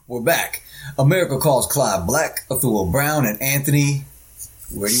We're back. America calls Clyde Black, Athul Brown, and Anthony.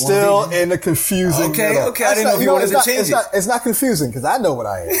 Where do you Still want to be? in the confusing middle. Okay. I didn't know if you wanted to change it. It's not confusing because I know what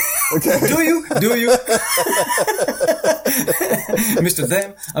I am. Okay. Do you? Mr.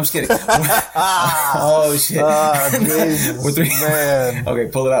 Them? I'm just kidding. Oh, shit. Jesus, We're three. Man.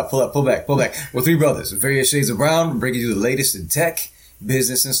 Okay, pull back. We're three brothers, various shades of brown, bringing you the latest in tech,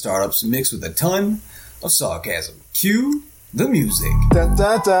 business, and startups mixed with a ton of sarcasm. Cue the music. Dun,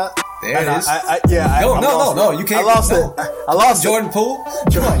 dun, dun. There it is. No, you can't. I lost it. I lost Jordan Poole.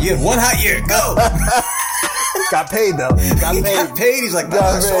 Come on, you had one hot year. Go. Got paid though. Got paid. He's like, no,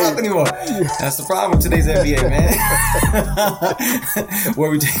 not show up anymore. That's the problem with today's NBA, man. Where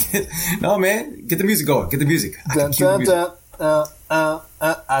we take it? No, man. Get the music going. Get the music. Dun, dun, dun.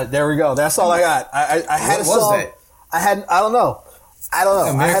 There we go. That's all I got. I had a song. What was that? I don't know.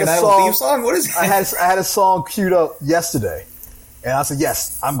 American Idol theme song? What is it? I had a song queued up yesterday. And I said,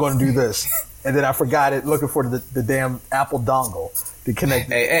 yes, I'm going to do this. And then I forgot it looking for the damn Apple dongle to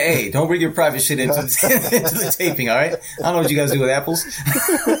connect. Hey, don't bring your private shit into the taping, all right? I don't know what you guys do with apples.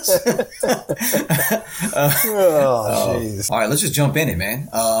 Jeez. All right, let's just jump in it, man.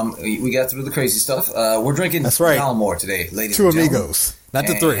 We got through the crazy stuff. We're drinking Dalmore today, ladies and gentlemen. 2 amigos, not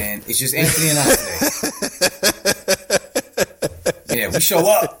the 3. And it's just Anthony and I today. Yeah, we show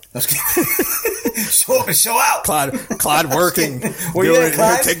up. Show up and show out. Clyde working. Were you at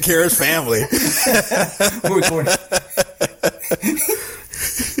Clyde? Taking care of his family. We're recording.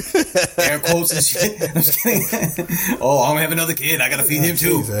 Air quotes and shit. I'm just kidding. Oh, I'm gonna have another kid. I gotta feed him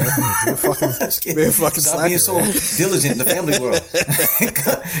too. Stop being so diligent in the family world.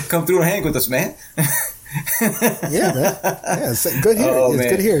 Come through and hang with us, man. Yeah, man. Yeah, it's good here. It's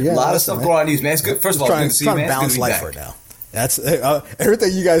good here. Yeah, a lot of stuff going on in these, man. It's good. First of all, good to see you, man. Trying to balance life right now. That's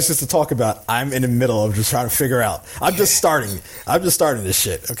everything you guys just to talk about. I'm in the middle of just trying to figure out. I'm just starting this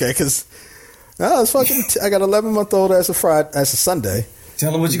shit. Okay, because it's fucking. I got 11-month-old as a Sunday.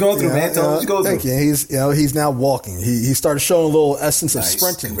 Tell him what you're going through, man. Tell him what you're going through. Thank you. He's now walking. He started showing a little essence of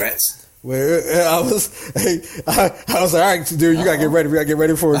sprinting. Congrats. Where I was like, all right, dude, you gotta get ready. We gotta get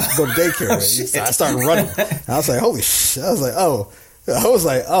ready for go to daycare. I started running. I was like, holy shit. I was like,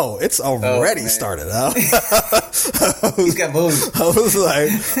 it's already started. He's got moves. I was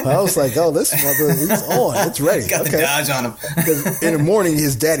like, oh, this mother, he's on. It's ready. He's got the dodge on him. Because in the morning,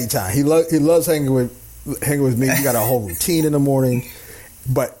 his daddy time. He loves hanging with me. He got a whole routine in the morning.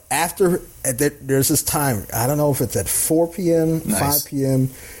 But there's this time. I don't know if it's at 4 p.m., 5 p.m.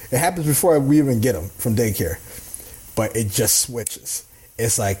 It happens before we even get him from daycare. But it just switches.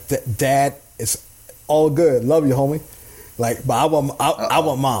 It's like, Dad, it's all good. Love you, homie. Like, but I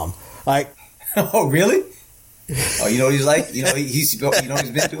want mom. Like, oh really? Oh, you know what he's like? You know he's been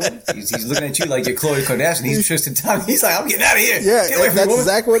doing? He's looking at you like you're Khloe Kardashian. He's Tristan Thompton. He's like, I'm getting out of here. Yeah, that's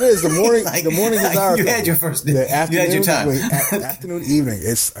exactly what it is. The morning is our you had your first day. You had your time. Afternoon, evening,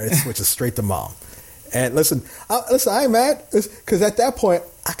 it switches straight to mom. And listen, I ain't mad because at that point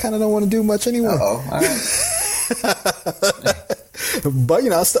I kind of don't want to do much anyway. All right. But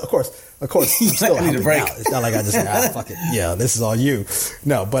of course, I'm still I need a break. Out. It's not like I just say, fuck it, this is all you.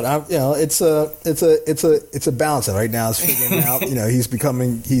 No, but it's a balance. Right now, it's figuring out.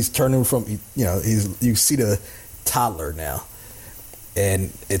 He's turning from, you see the toddler now,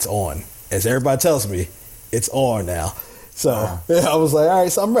 and it's on. As everybody tells me, it's on now. So I was like, all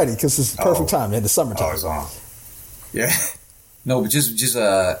right, so I'm ready because it's the perfect time. In the summertime. Oh, it's on. Yeah. No, but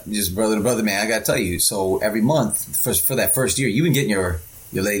just brother to brother, man. I gotta tell you. So every month for that first year, you've been getting your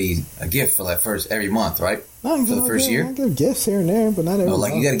lady a gift for that every month, right? For the first year, I give gifts here and there, but not every. No,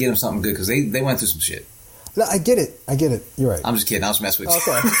 like you got to get them something good because they went through some shit. No, I get it. You're right. I'm just kidding. I was messing with you.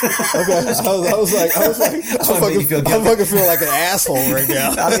 Okay. I was like, I fucking feel like an asshole right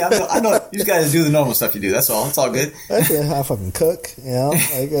now. I know. You guys do the normal stuff you do. That's all. It's all good. Okay, I fucking cook.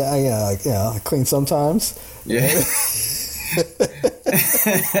 I clean sometimes. Yeah.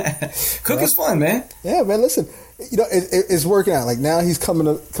 Cook is fun, man. Yeah, man. Listen, it's working out. Like now, he's coming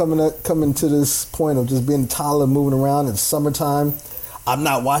to this point of just being a toddler, moving around. It's summertime. I'm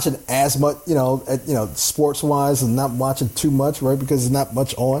not watching as much, sports wise, and not watching too much, right? Because there's not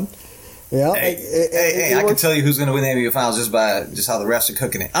much on. Yeah. Hey, I can tell you who's going to win the NBA Finals just by how the refs are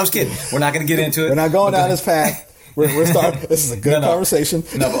cooking it. I'm just kidding. We're not going to get into it. We're not going down this path. We're starting. This is a good conversation.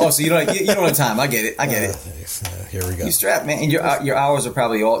 No, but so you don't have time. I get it. Here we go. You strapped, man, and your hours are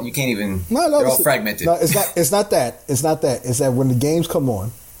probably all. You can't even. No, they're all fragmented. No, it's not. It's not that. It's that when the games come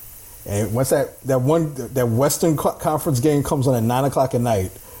on, and once that Western Conference game comes on at 9:00 at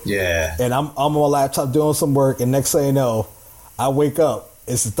night. Yeah. And I'm on my laptop doing some work, and next thing you know, I wake up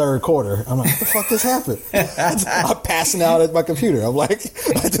It's the third quarter. I'm like, what the fuck just happened? I'm passing out at my computer. I'm like,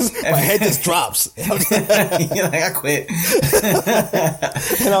 my head just drops. You're like, I quit.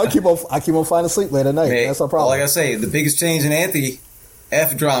 And I keep on finding sleep late at night. Man, that's our problem. Like I say, the biggest change in Anthony,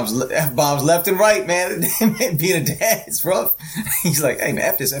 F-bombs left and right, man. Being a dad, it's rough. He's like, hey, man,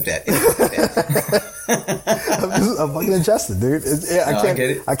 F this, F that. I'm fucking adjusted, dude. I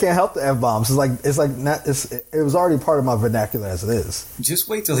get it. I can't help the F-bombs. It was already part of my vernacular as it is. Just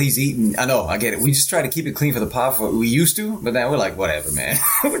wait till he's eating. I know, I get it. We just try to keep it clean for the pod. We used to, but now we're like, whatever, man.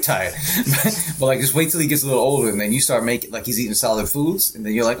 We're tired. But like, just wait till he gets a little older, and then you start making, like, he's eating solid foods, and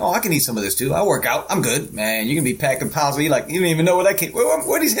then you're like, oh, I can eat some of this too. I work out. I'm good, man. You can be packing pounds, but you're like, you don't even know where that came.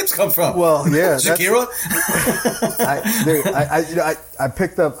 Where these hips come from? Well, yeah, Shakira.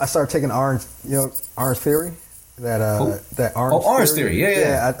 I started taking Orange Theory. That Orange Theory.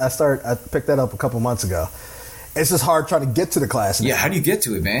 Yeah. I picked that up a couple months ago. It's just hard trying to get to the class. Yeah, how do you get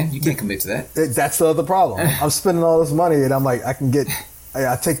to it, man? You can't commit to that. That's the other problem. I'm spending all this money, and I'm like, I got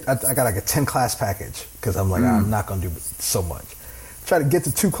like a 10 class package because I'm like, I'm not going to do so much. Try to get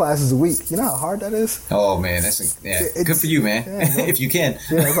to 2 classes a week. You know how hard that is? Oh, man. That's good for you, man. Yeah, if you can.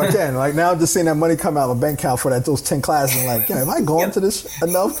 Yeah, if I can. Like, now I'm just seeing that money come out of my bank account for those 10 classes. And like, am I going to this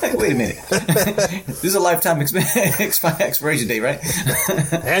enough? Wait a minute. This is a lifetime expiration date, right?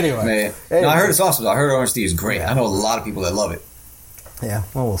 Anyway. Man. No, I heard it's awesome. I heard Orange Tea is great. Yeah. I know a lot of people that love it. Yeah,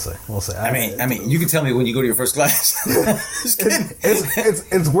 well, we'll see. I mean, you can tell me when you go to your first class. Just kidding.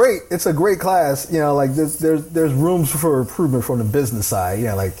 It's great. It's a great class. You know, like there's rooms for improvement from the business side. You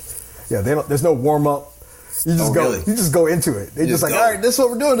know, like there's no warm up. You just go. Really? You just go into it. They just like, all right, this is what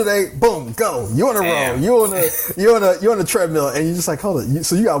we're doing today. Boom, go. You on a row. You on a treadmill, and you just like, hold it.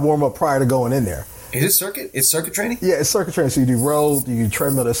 So you got to warm up prior to going in there. Is it circuit? It's circuit training? Yeah, it's circuit training. So you do row, you do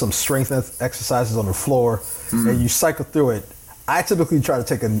treadmill. There's some strength exercises on the floor, and you cycle through it. I typically try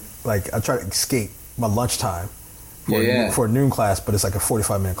to I try to escape my lunchtime for a noon class, but it's like a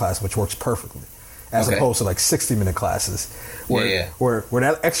 45-minute class, which works perfectly, as opposed to like 60-minute classes, where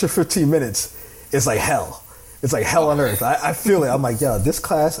that extra 15 minutes is like hell. It's like hell on earth. I feel it. I'm like, yo, this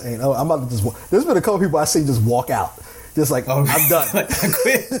class ain't. I'm about to just. There's been a couple people I see just walk out, just like I'm done.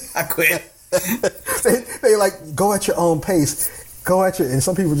 I quit. they like go at your own pace, and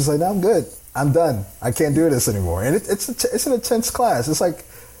some people just like, no, I'm good. I'm done. I can't do this anymore. And it's an intense class. It's like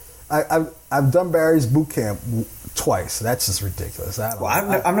I've done Barry's boot camp twice. That's just ridiculous. I've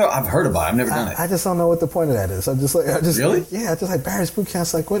heard about it. I've never done it. I just don't know what the point of that is. Really? Yeah, just like Barry's boot camp.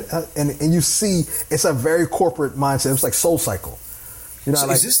 It's like what? And you see, it's a very corporate mindset. It's like Soul Cycle. You know, so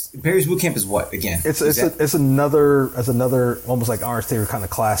is this Barry's boot camp? Is what again? It's another almost like Orange Theory kind of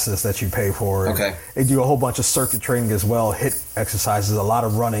classes that you pay for. Okay. They do a whole bunch of circuit training as well, HIIT exercises, a lot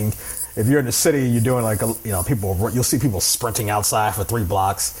of running. If you're in the city, you're doing you'll see people sprinting outside for 3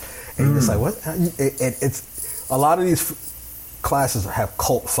 blocks, and you're just like, what? It's a lot of these classes have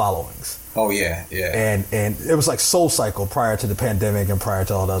cult followings. Oh yeah. And it was like Soul Cycle prior to the pandemic and prior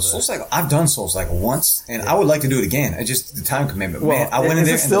to all the other. Soul Cycle. I've done Soul Cycle once, and I would like to do it again. It's just the time commitment. Well, man, I went in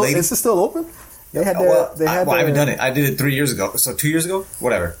there, and the lady. Is it still open? I haven't done it. I did it 3 years ago. So 2 years ago,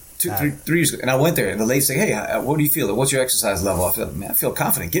 whatever. 3 years ago, and I went there, and the lady said, "Hey, what do you feel? What's your exercise level?" I feel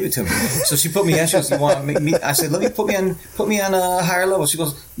confident. Give it to me. So she put me in. She goes, "You want to make me?" I said, "Let me put me on a higher level." She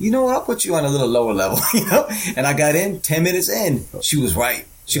goes, "You know what? I'll put you on a little lower level." You know. And I got in 10 minutes in. She was right.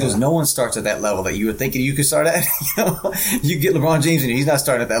 She goes, "No one starts at that level that you were thinking you could start at." You know, you get LeBron James in here; he's not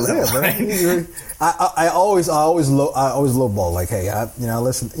starting at that level. Yeah, right? I always lowball. Like, hey,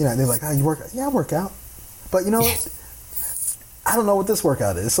 listen. You know, they're like, "Oh, you work out?" Yeah, I work out. But you know what? I don't know what this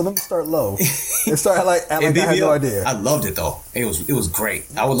workout is, so let me start low. And start I had no idea. I loved it though. It was great.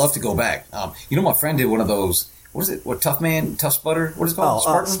 I would love to go back. My friend did one of those. What is it? What Tough Sputter? What is it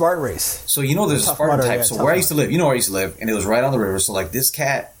called? Spartan race. So there's a Spartan type. So where I used to live, where I used to live, and it was right on the river. So like this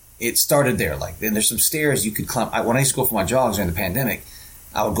cat, it started there. Like then there's some stairs you could climb. When I used to go for my jogs during the pandemic,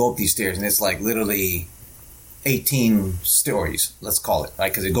 I would go up these stairs, and it's like literally 18 stories, let's call it,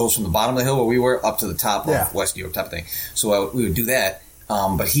 right? Because it goes from the bottom of the hill where we were up to the top of West New York type of thing. So we would do that.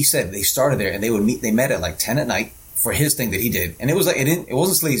 But he said they started there and they met at like 10 at night for his thing that he did. And it was like, it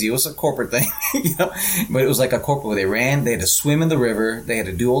wasn't sleazy. It was a corporate thing, but it was like a corporate where they ran, they had to swim in the river. They had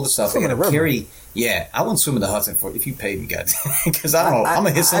to do all the stuff. They had to carry. Yeah, I wouldn't swim in the Hudson if you paid me, guys, because I don't know. I'm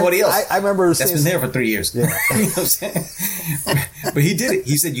gonna hit somebody else. I remember that's been there for 3 years. Yeah. You know what I'm saying? But he did it.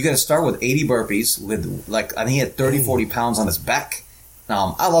 He said you got to start with 80 burpees with I think he had 40 pounds on his back.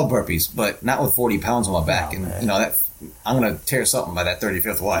 I love burpees, but not with 40 pounds on my back. And man. I'm going to tear something by that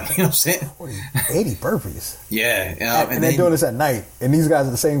 35th one. You know what I'm saying? 80 burpees. Yeah. And they're doing this at night. And these guys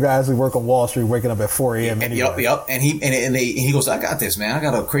are the same guys who work on Wall Street, waking up at 4 a.m. anyway. Yep. And he goes, I got this, man. I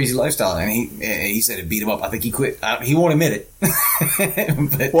got a crazy lifestyle. And he said it beat him up. I think he quit. He won't admit it.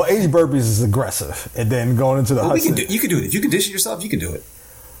 But, well, 80 burpees is aggressive. And then going into the Hudson. You can do it. If you condition yourself, you can do it.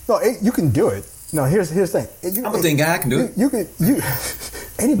 No, you can do it. No, here's the thing. I'm a thin guy. I can do it.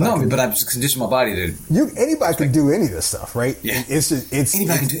 Anybody. But I've just conditioned my body to. Anybody can do any of this stuff, right? Yeah.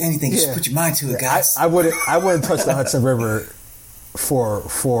 Anybody can do anything. Just put your mind to it, guys. I wouldn't touch the Hudson River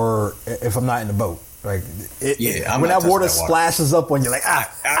for if I'm not in the boat. Like when that water splashes up on you, like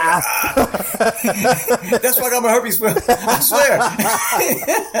That's why I got my herpes. I swear.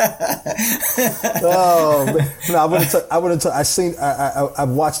 I wouldn't. I've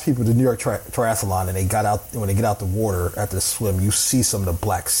watched people do New York triathlon, and when they get out the water after the swim, you see some of the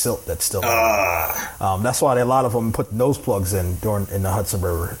black silt that's still. That's why a lot of them put nose plugs in the Hudson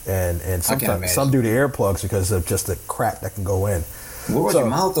River, and some do the air plugs because of just the crap that can go in. What was your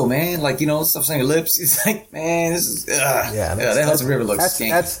mouth though, man? Like, stuff on your lips. It's like, man, this is that Hudson River looks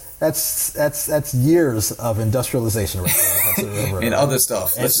skanky. That's years of industrialization right there, the Hudson River. And other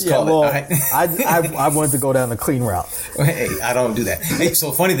stuff. Let's just call it. All right? I wanted to go down the clean route. Hey, I don't do that. Hey,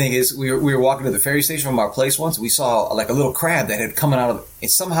 so funny thing is, we were walking to the ferry station from our place once. We saw like a little crab that had coming out of it.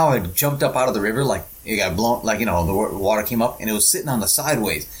 Somehow had jumped up out of the river, like it got blown, like the water came up, and it was sitting on the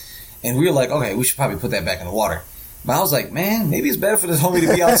sideways. And we were like, okay, we should probably put that back in the water. But I was like, man, maybe it's better for this homie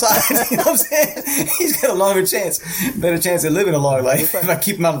to be outside. You know what I'm saying? He's got a better chance of living a long life if I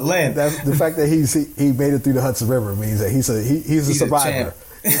keep him out of the land. The fact that he made it through the Hudson River means that he's a survivor.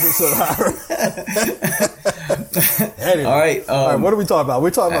 He's a survivor. Anyway, all right, what are we talking about? We're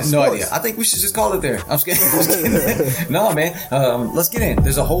talking about sports. No idea. I think we should just call it there. I'm just kidding. No, man. Let's get in.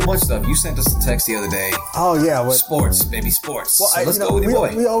 There's a whole bunch of stuff. You sent us a text the other day. Oh yeah, sports, baby, sports. Well, so let's go with your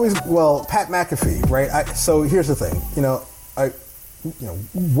boy. Pat McAfee, right? So here's the thing.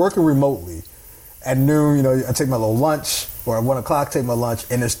 Working remotely at noon, I take my little lunch, or at 1 o'clock, take my lunch,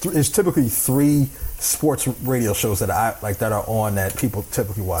 and there's typically 3 sports radio shows that that are on that people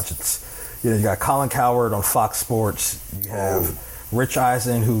typically watch. It's you got Colin Cowherd on Fox Sports. You have Rich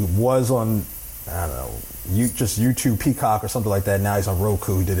Eisen, who was on just YouTube Peacock or something like that. Now he's on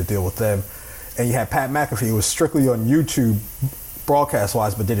Roku. He did a deal with them. And you have Pat McAfee, who was strictly on YouTube broadcast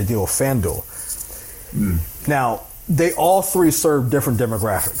wise, but did a deal with FanDuel. Now they all 3 serve different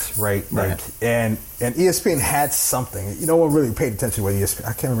demographics, right? And ESPN had something. No one really paid attention to what ESPN.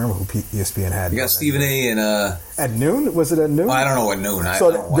 I can't remember who ESPN had. You got Stephen A. and at noon. Was it at noon? I don't know what noon.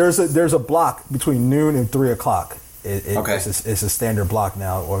 There's a block between noon and 3 o'clock. It's a standard block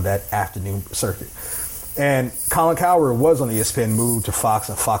now, or that afternoon circuit. And Colin Cowherd was on ESPN, moved to Fox,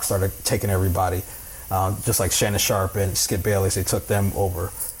 and Fox started taking everybody, just like Shannon Sharp and Skip Bayless. They took them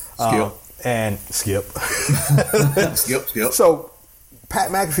over. Skip. Skip. So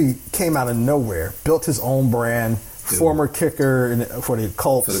Pat McAfee came out of nowhere, built his own brand, former kicker for the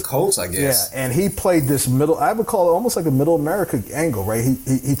Colts. For the Colts, I guess. Yeah, and he played this I would call it almost like a middle America angle, right?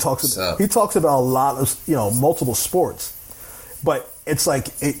 He talks about a lot of multiple sports, but it's like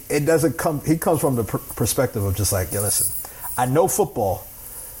it doesn't come. He comes from the perspective of just like, listen, I know football.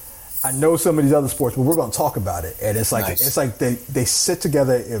 I know some of these other sports, but we're going to talk about it. And it's like they sit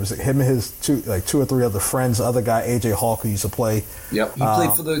together. It was him and his 2 or 3 other friends. The other guy, AJ Hawk, who used to play. Yep, he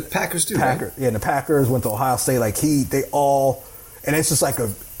played for the Packers too. Right? Yeah, and the Packers went to Ohio State. They all, and it's just like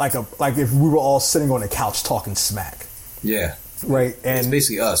if we were all sitting on a couch talking smack. Yeah, right. And it's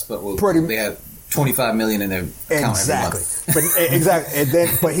basically us, but they had 25 million in their account every month.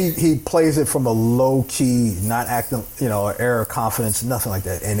 But he plays it from a low key, not acting, air of confidence, nothing like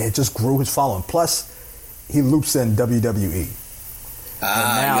that, and it just grew his following. Plus, he loops in WWE.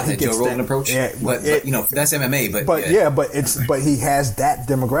 Now he gets Joe Rogan approach. Yeah, but that's MMA. But he has that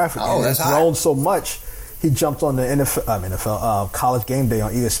demographic. Oh, that's grown so much. He jumped on the NFL College Game Day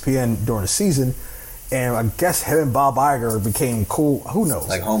on ESPN during the season, and I guess him and Bob Iger became cool. Who knows?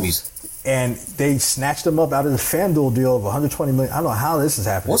 Like homies. And they snatched him up out of the FanDuel deal of $120 million. I don't know how this is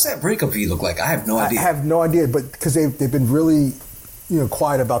happening. What's that breakup fee look like? I have no idea. I have no idea, but because they've been really,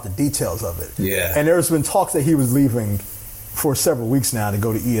 quiet about the details of it. Yeah. And there's been talks that he was leaving for several weeks now to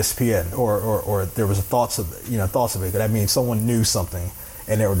go to ESPN, or there was thoughts of it. That means someone knew something,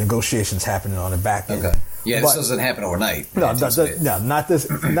 and there were negotiations happening on the back end. Okay. Yeah, this doesn't happen overnight. No, not this.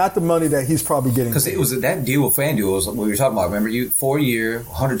 Not the money that he's probably getting. Because it was that deal with FanDuel was what we were talking about. Remember, 4-year,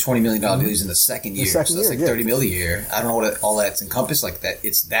 $120 million deals in the second year. That's like $30 million a year. I don't know what all that's encompassed. Like that,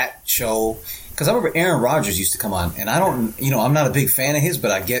 it's that show. Because I remember Aaron Rodgers used to come on, and I'm not a big fan of his, but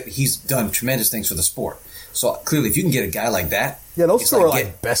I get he's done tremendous things for the sport. So clearly, if you can get a guy like that, yeah, those two are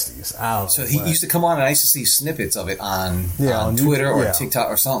like besties. I don't know. So he used to come on, and I used to see snippets of it on Twitter YouTube, or TikTok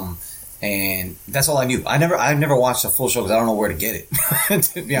or something. And that's all I knew. I've never watched a full show because I don't know where to get it.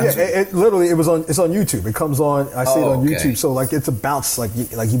 To be honest with you. It literally it's on YouTube. It comes on. I see it on YouTube. So like it's a bounce, like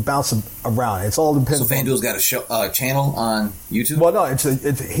you bounce around. It's all depends. So FanDuel's got a channel on YouTube. Well, no,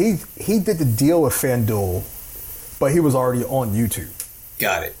 he did the deal with FanDuel, but he was already on YouTube.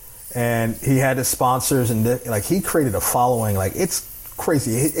 Got it. And he had his sponsors, and like he created a following. Like it's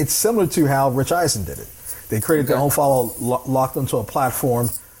crazy. It's similar to how Rich Eisen did it. They created their own follow, locked into a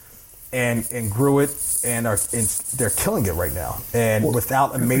platform. And grew it, and they're killing it right now. And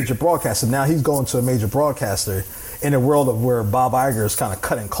without a major broadcaster, now he's going to a major broadcaster in a world of where Bob Iger is kind of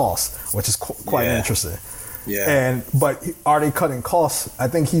cutting costs, which is quite interesting. Yeah. But are they cutting costs? I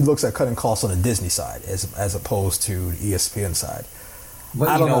think he looks at cutting costs on the Disney side as opposed to the ESPN side. But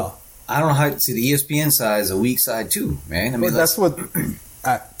I don't know. I don't know how. See, the ESPN side is a weak side too, man. I mean, that's what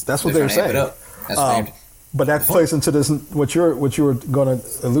they're saying. But that plays into this what you were going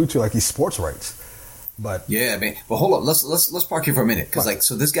to allude to, like these sports rights. But yeah, man. But hold on, let's park here for a minute, because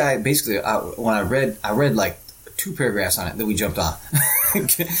so this guy basically, when I read like 2 paragraphs on it, then we jumped on.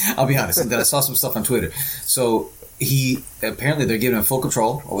 I'll be honest, and then I saw some stuff on Twitter. So apparently they're giving him full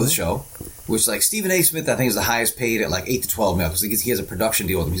control over the show, which like Stephen A. Smith I think is the highest paid at like $8 to $12 million, because he has a production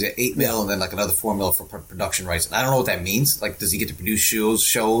deal with him. He's at $8 million and then like another $4 million for production rights. And I don't know what that means. Like, does he get to produce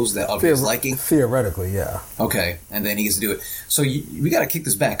shows that of his liking? Theoretically, yeah. Okay, and then he gets to do it. So we got to kick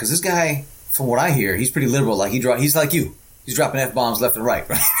this back, because this guy, from what I hear, he's pretty liberal. Like he's like you. He's dropping F-bombs left and right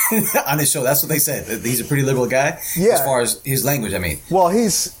on his show. That's what they said. He's a pretty liberal guy as far as his language. I mean, well,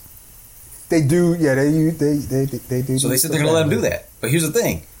 they do. They do. So they said they're going to let him do that. But here's the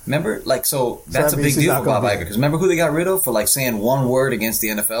thing. Remember, like, so that's a big deal for Bob Iger. Because remember who they got rid of for like saying one word against the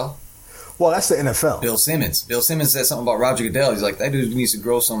NFL? Well, that's the NFL. Bill Simmons. Bill Simmons said something about Roger Goodell. He's like, that dude needs to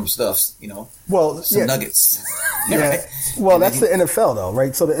grow some stuff, some nuggets. Yeah. Right? Well, that's the NFL, though,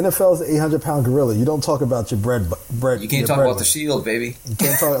 right? So the NFL is the 800-pound gorilla. You don't talk about your bread. You can't talk about the shield, baby. You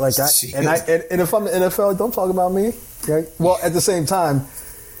can't talk like that. And if I'm the NFL, don't talk about me. Right? Well, at the same time,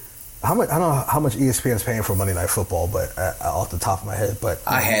 I don't know how much ESPN is paying for Monday Night Football, but off the top of my head, but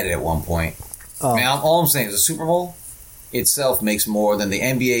I had it at one point. Man, all I'm saying is the Super Bowl itself makes more than the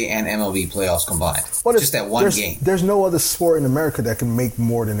NBA and MLB playoffs combined. Well, just that one game. There's no other sport in America that can make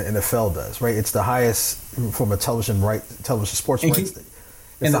more than the NFL does, right? It's the highest from a television sports rights.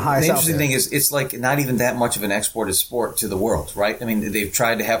 And the interesting thing is, it's like not even that much of an exported sport to the world, right? I mean, they've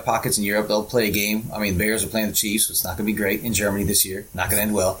tried to have pockets in Europe. They'll play a game. I mean, Bears are playing the Chiefs. It's not going to be great in Germany this year. Not going to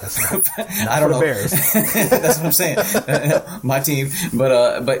end well. I don't know. Bears. That's what I'm saying. My team,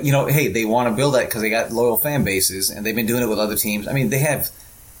 but hey, they want to build that because they got loyal fan bases, and they've been doing it with other teams. I mean, they have,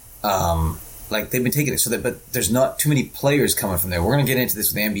 they've been taking it so that, but there's not too many players coming from there. We're going to get into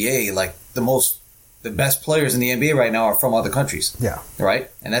this with the NBA, like the best players in the NBA right now are from other countries. Yeah.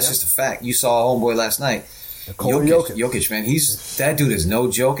 Right? And that's just a fact. You saw homeboy last night. Nikola Jokic, man. That dude is no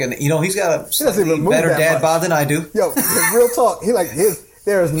joke. And, he's got a better dad bod than I do. Yo, real talk.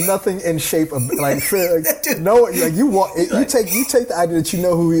 There is nothing you take the idea that you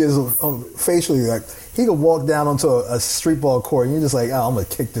know who he is facially, like he could walk down onto a street ball court and you're just like, oh, I'm gonna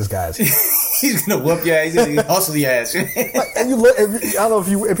kick this guy's. He's gonna whoop your ass. He's gonna hustle your ass. And you look. I don't know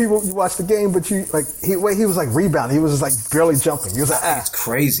if you watch the game, but he was like rebounding. He was just like barely jumping. He was like, it's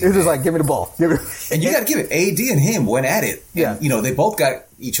crazy. He was just like, give me the ball. And you got to give it. AD and him went at it. And, they both got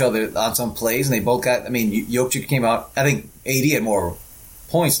each other on some plays, and they both got. I mean, Jokic came out. I think AD had more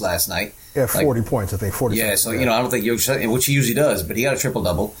points last night. Yeah, 40 points. I think 40. Yeah, so I don't think Jokic, which he usually does, but he got a triple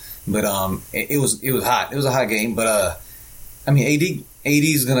double. But it was hot. It was a hot game. But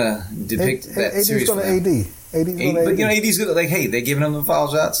AD's gonna depict that AD's series. Gonna AD. But AD's good. Like, hey, they're giving him the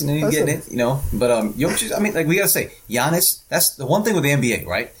foul shots, and he's getting it. But Jokic. I mean, like we gotta say, Giannis. That's the one thing with the NBA,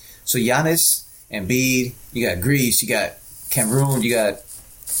 right? So Giannis, Embiid, you got Greece, you got Cameroon, you got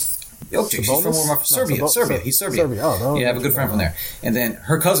Jokic. He's from Serbia. He's Serbian. I have a good friend from there. And then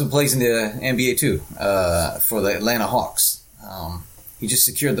her cousin plays in the NBA too, for the Atlanta Hawks. He just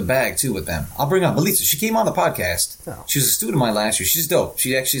secured the bag too with them. I'll bring up Melissa. She came on the podcast. Oh. She was a student of mine last year. She's dope.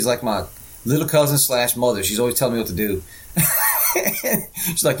 She actually is like my little cousin / mother. She's always telling me what to do.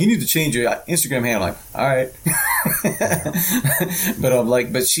 She's like, you need to change your Instagram handle. I'm like, all right.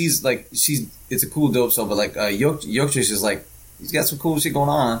 But she's it's a cool dope stuff. But Jokic is like, he's got some cool shit going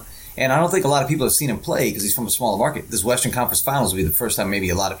on. And I don't think a lot of people have seen him play because he's from a smaller market. This Western Conference Finals will be the first time maybe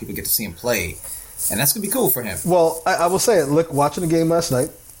a lot of people get to see him play. And that's going to be cool for him. Well, I will say it. Look, watching the game last night,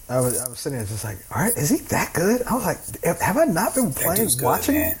 I was sitting there just like, all right, is he that good? I was like, have I not been playing,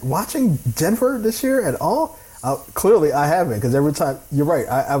 watching Denver this year at all? Clearly, I haven't, because every time, you're right,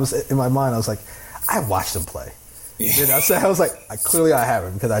 I was, in my mind, I was like, I watched him play. Yeah. You know, so I was like, clearly I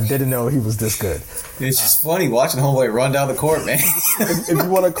haven't, because I didn't know he was this good. It's just funny watching homeboy run down the court, man. if you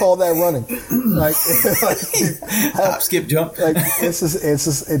want to call that running, like hop, skip, jump. Like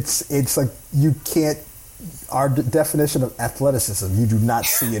it's like you can't. Our definition of athleticism, you do not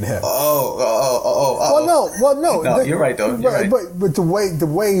see in him. Well, no. No, you're right though. You're right. But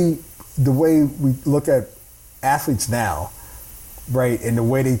the way we look at athletes now, right, and the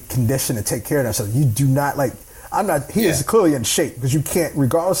way they condition and take care of themselves, you do not like. I'm not. He is clearly in shape, because you can't,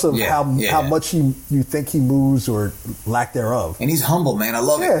 regardless of how much you think he moves or lack thereof. And he's humble, man. I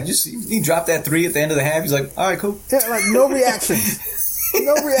love it. He dropped that 3 at the end of the half. He's like, all right, cool. Yeah, like no reactions.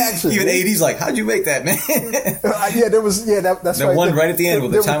 No reaction. Even AD's like, how'd you make that, man? There was that's that right. one right at the end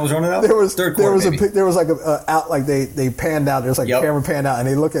where the time was running out. There was third quarter. There was like a out, like they panned out. There's like camera panned out, and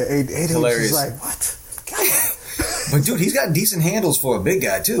they look at AD. AD was just like, what? But dude, he's got decent handles for a big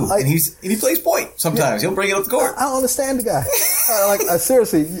guy too, and he plays point sometimes. He'll bring it up the court. I don't understand the guy.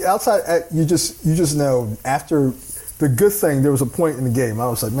 Seriously, outside you just know after. The good thing, there was a point in the game I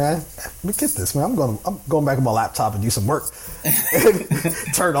was like, man, get this, man. I'm going back on my laptop and do some work. And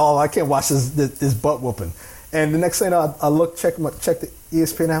turn off. I can't watch this butt whooping. And the next thing I look, check the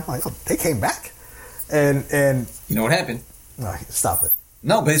ESPN app. I'm like, oh, they came back. And you know what happened? No, stop it.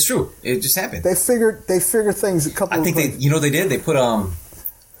 No, but it's true. It just happened. They figured things a couple. I think they did. They put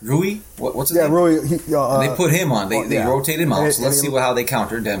Rui, what's his name? Rui. They put him on. They rotated him out. So let's see how they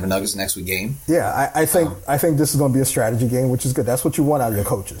counter Denver Nuggets next week game. Yeah, I think this is going to be a strategy game, which is good. That's what you want out of your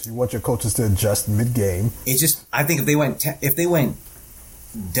coaches. You want your coaches to adjust mid game. It's just, I think if they went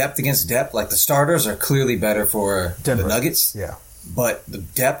depth against depth, like the starters are clearly better for Denver. The Nuggets. Yeah. But the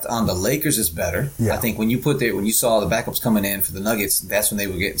depth on the Lakers is better. Yeah. I think when you saw the backups coming in for the Nuggets, that's when they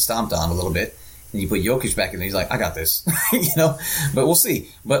were getting stomped on a little bit. And you put Jokic back in there, he's like, I got this, But we'll see.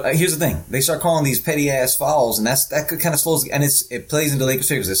 But here's the thing: they start calling these petty ass fouls, and that kind of slows. And it plays into Lakers'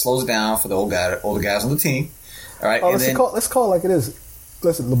 favor. It slows it down for the older guys on the team. All right. Let's call it like it is.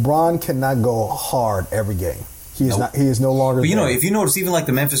 Listen, LeBron cannot go hard every game. He is no longer. But if you notice, even like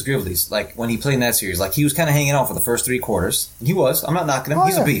the Memphis Grizzlies, like when he played in that series, like he was kind of hanging out for the first 3 quarters. He was. I'm not knocking him.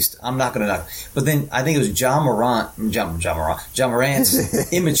 He's a beast. I'm not going to knock him. But then I think it was John Morant's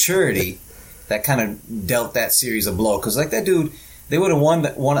immaturity that kind of dealt that series a blow. Because like that dude, they would have won.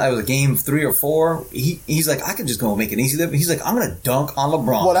 I was a game 3 or 4. He's like, I could just go make an easy living. He's like, I'm going to dunk on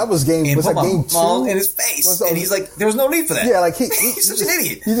LeBron. Well, that was game. Was that game 2 in his face? And he's like, there was no need for that. Yeah, like he's such an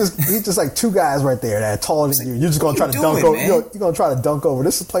idiot. He's just like 2 guys right there that are taller than you. You're just going to try to dunk over. You're going to try to dunk over.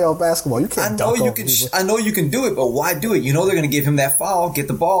 This is playoff basketball. You can't dunk over people. I know you can do it, but why do it? You know they're going to give him that foul, get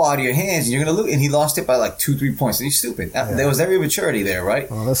the ball out of your hands, and you're going to lose. And he lost it by like 2-3 points. And he's stupid. Yeah. There was every immaturity there,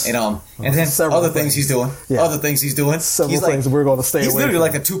 right? Well, and then other things he's doing. Yeah. Other things he's doing. Several things we're going to stay away from. He's literally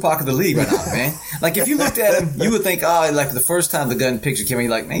like a Tupac of the league right now, man. Like if you looked at him, you would think, like the first time the gun picture came in,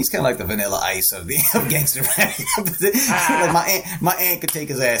 you're like, man, he's kind of like the Vanilla Ice of gangster rap. Like my aunt could take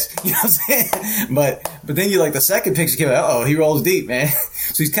his ass, you know what I'm saying? But then you like the second picture came out, he rolls deep, man.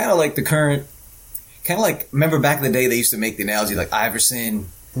 So he's kind of like the current, remember back in the day they used to make the analogy like Iverson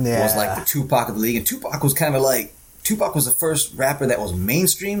was like the Tupac of the league, and Tupac was kind of like. Tupac was the first rapper that was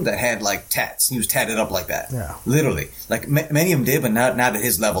mainstream that had like tats. He was tatted up like that. Yeah. Literally. Like many of them did, but not at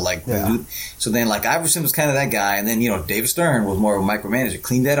his level. So then like Iverson was kind of that guy. And then, David Stern was more of a micromanager.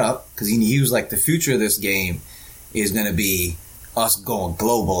 Cleaned that up because he was like the future of this game is going to be us going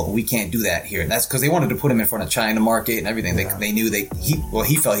global. We can't do that here. And that's because they wanted to put him in front of China market and everything. Yeah. They knew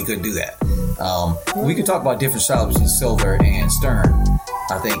he felt he couldn't do that. We could talk about different styles between Silver and Stern.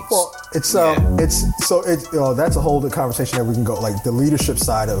 I think. Well, that's a whole conversation that we can go like the leadership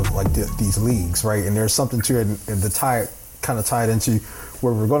side of like these leagues, right? And there's something to it, and kind of tied into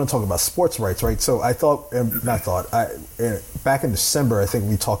where we're going to talk about sports rights, right? So back in December, I think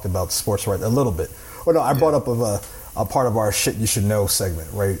we talked about sports rights a little bit. I brought up a part of our shit you should know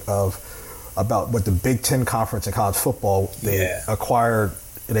segment, right? About what the Big Ten Conference in college football acquired.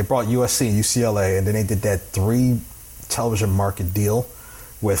 They brought USC and UCLA, and then they did that 3 television market deal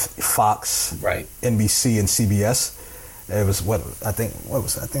with Fox, right, NBC, and CBS. It was I think I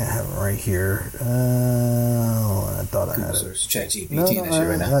have it right here. I thought I had it. ChatGPT and that shit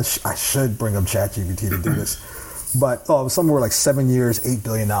right now. I should bring up ChatGPT to do this. But it was somewhere like 7 years, $8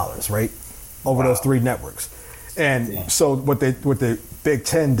 billion, right? Over those 3 networks. And so what the Big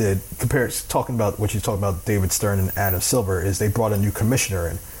Ten did, talking about what you're talking about, David Stern and Adam Silver, is they brought a new commissioner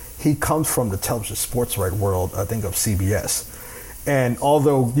in. He comes from the television sports right world, I think, of CBS. And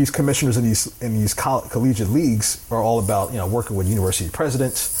although these commissioners in these collegiate leagues are all about working with university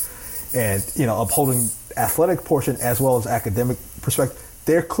presidents and upholding athletic portion as well as academic perspective,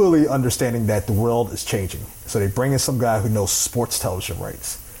 they're clearly understanding that the world is changing. So they bring in some guy who knows sports television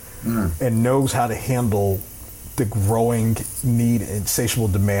rights and knows how to handle the growing need and insatiable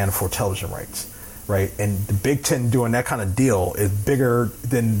demand for television rights, right? And the Big Ten doing that kind of deal is bigger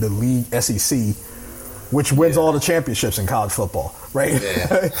than the league SEC, which wins all the championships in college football, right?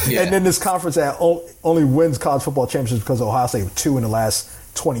 Yeah. And then this conference that only wins college football championships because Ohio State 2 in the last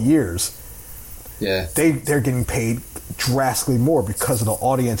 20 years. Yeah, they're getting paid drastically more because of the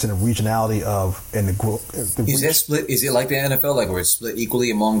audience and the regionality and the growth. Is that split? Is it like the NFL, like where it's split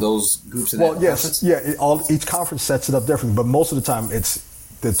equally among those groups? In that conference? Each conference sets it up differently, but most of the time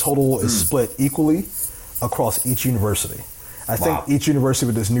the total is split equally across each university. I think each university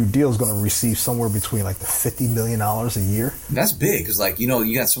with this new deal is going to receive somewhere between like the $50 million a year. That's big because, like, you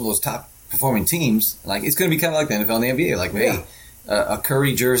got some of those top performing teams. Like, it's going to be kind of like the NFL and the NBA. Like, hey, a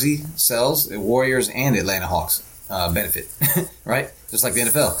Curry jersey sells, Warriors and Atlanta Hawks benefit, right? Just like the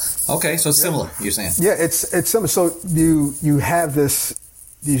NFL. Okay, so it's similar. You're saying? Yeah, it's similar. So you have these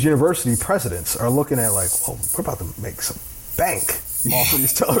university presidents are looking at like, well, we're about to make some bank off of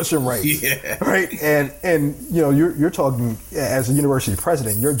these television rights, right? And you're talking as a university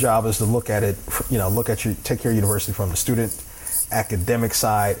president. Your job is to look at it, take care of university from the student academic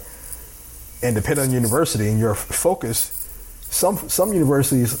side, and depending on the university and your focus. Some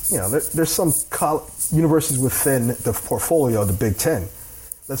universities, there's some universities within the portfolio of the Big Ten.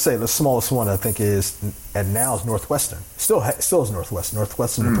 Let's say the smallest one I think is Northwestern. Still is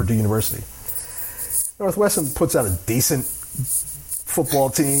Northwestern and Purdue University. Northwestern puts out a decent football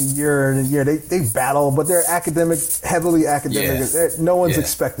team year in and year. They battle, but they're heavily academic. No one's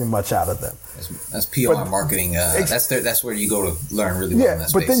expecting much out of them. That's PR marketing. That's where you go to learn really well in that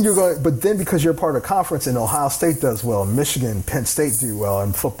space. But then because you're part of the conference and Ohio State does well, Michigan, Penn State do well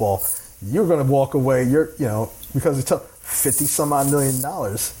in football, you're going to walk away. Because it's $50 some odd million.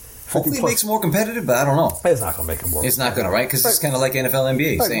 Hopefully it makes it more competitive, but I don't know. It's not going to make it more. It's not going to, right? Because it's kind of like NFL,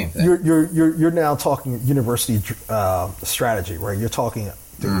 NBA, same thing. You're now talking university strategy, right? You're talking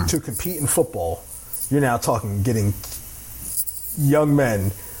to compete in football. You're now talking getting young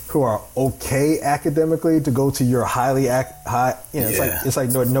men who are okay academically to go to your it's like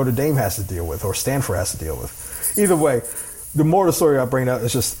Notre Dame has to deal with or Stanford has to deal with. Either way, the more the story I bring up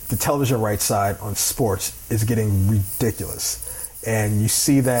is just the television rights side on sports is getting ridiculous, and you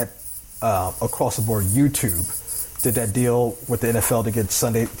see that across the board. YouTube did that deal with the NFL to get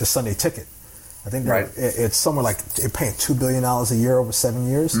the Sunday ticket. I think it's somewhere like they're paying $2 billion a year over 7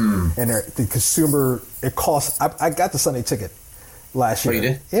 years, and the consumer it costs. I got the Sunday ticket last year. Oh, you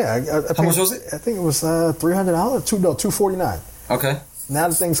did? Yeah. How much was it? I think it was $300. $249. Okay. Now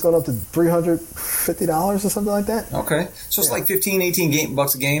the thing's going up to $350 or something like that. Okay. So it's like 15, 18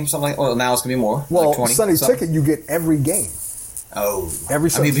 bucks a game, something like. Well, now it's gonna be more. Well, like 20, Sunday ticket you get every game. Oh, every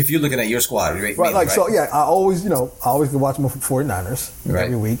Sunday. I mean, if you're looking at your squad, right? So yeah, I always can watch my 49ers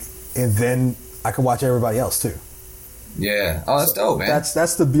every week, and then I can watch everybody else too. Yeah. Oh, that's dope, man.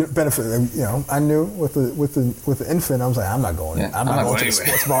 That's the benefit. I knew with the infant, I was like, I'm not going. I'm not going to the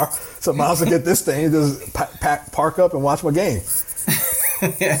sports bar. So I might as well get this thing, just park up and watch my game.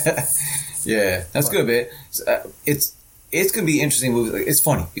 Yeah, that's good, man. It's going to be interesting. It's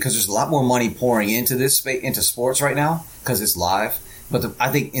funny because there's a lot more money pouring into this space, into sports right now because it's live. But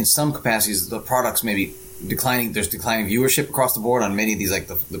I think in some capacities, the products may be declining. There's declining viewership across the board on many of these, like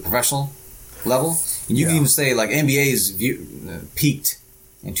the professional level. And you can even say like NBA's peaked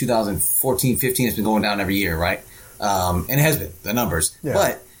in 2014, 15. It's been going down every year, right? And it has been, the numbers. Yeah.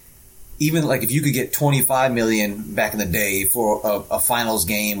 But even like if you could get 25 million back in the day for a finals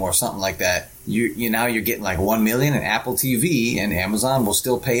game or something like that, now you're getting like 1 million, and Apple TV and Amazon will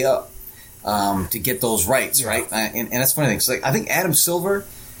still pay up to get those rights, right? And that's funny thing. So like I think Adam Silver,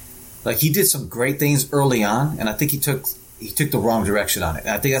 like he did some great things early on, and I think he took the wrong direction on it.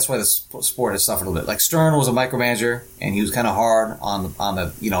 And I think that's why the sport has suffered a little bit. Like Stern was a micromanager, and he was kind of hard on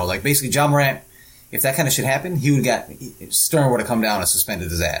the like basically John Morant. If that kind of shit happened, Stern would have come down and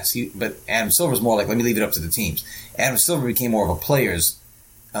suspended his ass. But Adam Silver's more like, let me leave it up to the teams. Adam Silver became more of a player's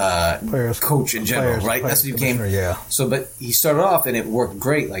coach in general, right? That's what he became. Yeah. So, but he started off and it worked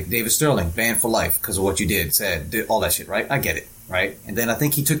great. Like David Sterling, banned for life because of what you did, all that shit, right? I get it, right? And then I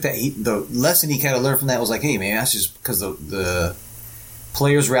think he took the lesson he kind of learned from that was like, hey man, that's just because the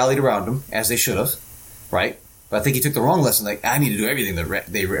players rallied around him as they should have, right? But I think he took the wrong lesson. Like, I need to do everything that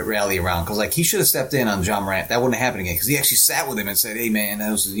they rally around. Because, like, he should have stepped in on John Morant. That wouldn't happen again. Because he actually sat with him and said, hey, man,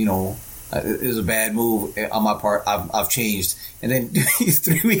 that was, It was a bad move on my part. I've changed. And then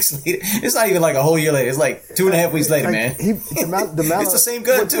 3 weeks later, it's not even like a whole year later. It's like 2.5 weeks later, man. The amount it's the same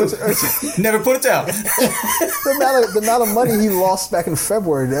gun, too. Never put it down. the amount of money he lost back in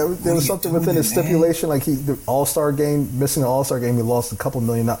February, there was something within his stipulation, like the All-Star game, missing the All-Star game, he lost a couple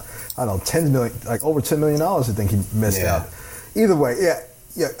million, I don't know, 10 million, like over $10 million, I think he missed out. Either way,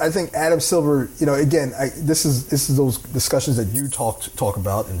 yeah, I think Adam Silver, again, this is those discussions that you talk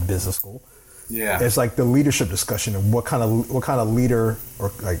about in business school. Yeah, it's like the leadership discussion of what kind of leader,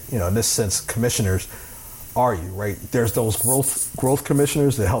 or like in this sense, commissioners are you, right? There's those growth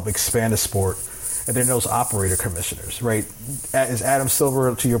commissioners that help expand the sport, and then those operator commissioners, right? Is Adam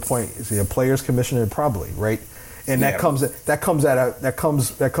Silver, to your point, is he a players commissioner? Probably, right? And that comes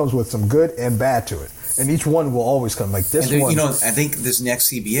with some good and bad to it. And each one will always come like this one. I think this next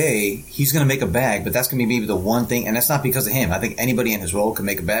CBA, he's going to make a bag, but that's going to be maybe the one thing, and that's not because of him. I think anybody in his role can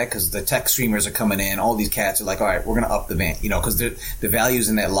make a bag because the tech streamers are coming in. All these cats are like, all right, we're going to up the band, because the values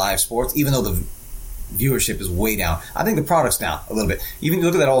in that live sports, even though the viewership is way down. I think the product's down a little bit. Even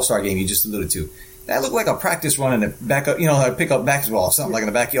look at that All-Star game you just alluded to. That looked like a practice run in the back up, like pick up basketball or something like in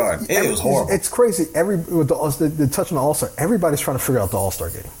the backyard. It was horrible. It's crazy. With the touch on the All-Star, everybody's trying to figure out the All-Star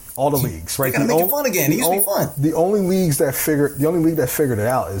game. All the leagues, right? They gotta make it fun again. It used to be fun. The only league that figured it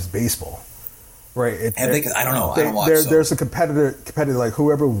out is baseball, right? I don't know. I don't watch. There's a competitor like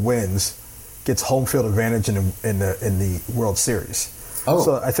whoever wins gets home field advantage in the World Series. Oh,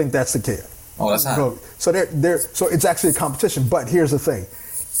 so I think that's the case. Oh, that's not. So it's actually a competition. But here's the thing: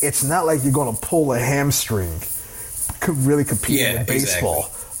 it's not like you're going to pull a hamstring, really competing in baseball.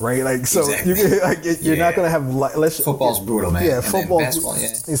 Exactly. Right, like so, exactly. You're not going to have football's brutal, man. Yeah, football, basketball,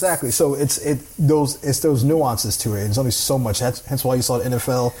 exactly. So it's those nuances to it. There's only so much. Hence why you saw the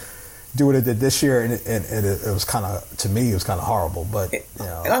NFL do what it did this year, and it was kind of, to me, it was kind of horrible. But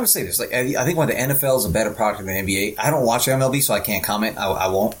and I would say this, like I think why the NFL is a better product than the NBA. I don't watch MLB, so I can't comment. I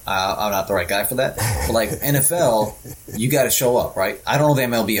won't. I'm not the right guy for that. But like NFL, you got to show up, right? I don't know the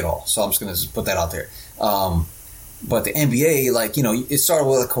MLB at all, so I'm just going to put that out there. But the NBA, like, it started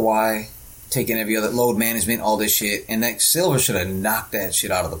with a Kawhi taking every other load management, all this shit. And that Silver should have knocked that shit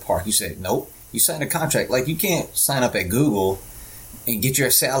out of the park. You said, nope. You signed a contract. Like, you can't sign up at Google and get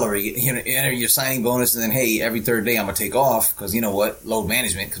your salary, enter your signing bonus, and then, hey, every third day I'm going to take off because, you know what, load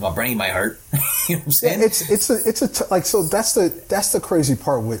management, because my brain might hurt. You know what I'm saying? Yeah, so that's the crazy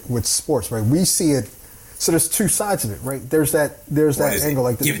part with sports, right? We see it. So there's two sides of it, right? There's that angle,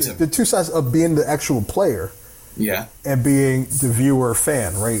 like the two sides of being the actual player. Yeah. And being the viewer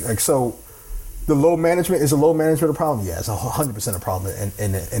fan, right? Like, so the load management, is a load management a problem? Yeah, it's 100% a problem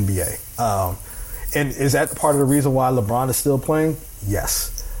in the NBA. And is that part of the reason why LeBron is still playing?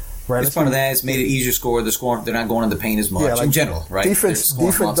 Yes. Right. It's part of that. It's made it easier to score. They're not going in the paint as much in general, right? Defense,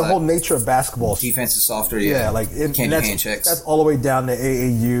 the whole nature of basketball. Defense is softer. Hand checks. That's all the way down to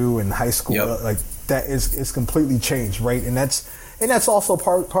AAU and high school. Yep. Like that is completely changed, right? And that's also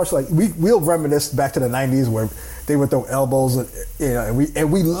partially like we'll reminisce back to the 90s where they would throw elbows, and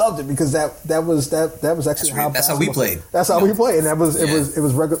we loved it because that was actually that's how we played. That's how we played, and it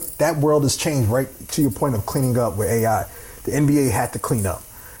was regular. That world has changed, right? To your point of cleaning up with AI, the NBA had to clean up.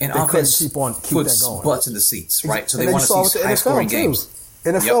 And offense keep that going. Butts in the seats, right? So they want to see high scoring games.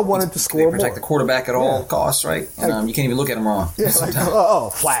 NFL wanted to score they protect the quarterback at all costs, right? And, you can't even look at him wrong. Yeah,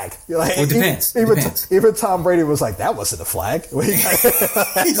 like, flag. Like, well, it depends. Even Tom Brady was like, that wasn't a flag.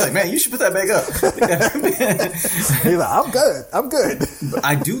 He's like, man, you should put that back up. He's like, I'm good. But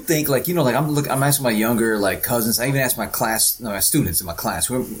I do think, I'm asking my younger, cousins. I even asked my students in my class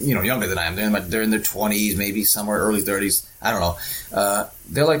who are, younger than I am. They're in their 20s, maybe somewhere early 30s. I don't know.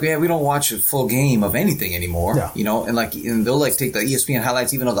 They're like, yeah, we don't watch a full game of anything anymore, and they'll take the ESPN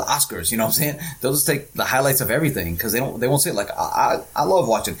highlights, even of the Oscars. You know what I'm saying? They'll just take the highlights of everything because they won't say it. Like I love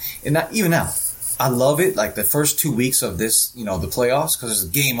watching, and not even now, I love it. Like the first 2 weeks of this, the playoffs, because there's a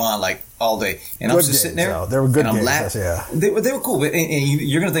game on all day, and I'm just sitting there. They were good. And I'm laughing. Yeah, they were cool. And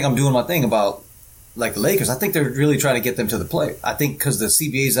you're gonna think I'm doing my thing about the Lakers. I think they're really trying to get them to the play. I think because the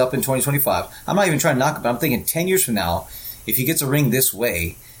CBA is up in 2025. I'm not even trying to knock it, but I'm thinking 10 years from now, if he gets a ring this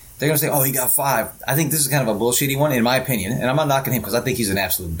way, they're going to say, oh, he got 5. I think this is kind of a bullshitty one, in my opinion. And I'm not knocking him because I think he's an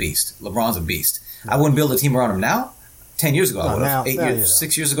absolute beast. LeBron's a beast. I wouldn't build a team around him now. 10 years ago, I would have.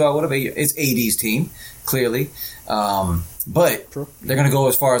 6 years ago, I would have. It's AD's team, clearly. But they're going to go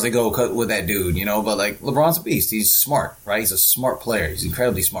as far as they go with that dude, But, LeBron's a beast. He's smart, right? He's a smart player. He's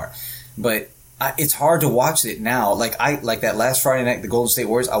incredibly smart. But it's hard to watch it now. Like that last Friday night, the Golden State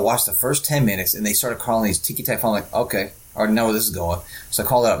Warriors, I watched the first 10 minutes, and they started calling these tiki-taka. I'm like, okay. already know where this is going. So I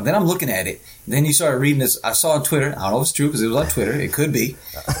called it up. Then I'm looking at it. Then you started reading this. I saw on Twitter. I don't know if it's true because it was on Twitter. It could be.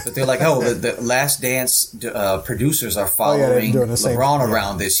 But they're like, oh, the Last Dance producers are following LeBron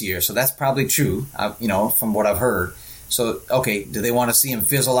around this year. So that's probably true, from what I've heard. So, okay, do they want to see him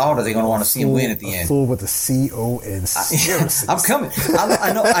fizzle out, or are they going to want to see him win at the end? Fool with the C-O-N. I'm coming.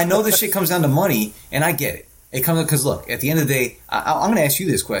 I know this shit comes down to money, and I get it. It comes because, look, at the end of the day, I'm going to ask you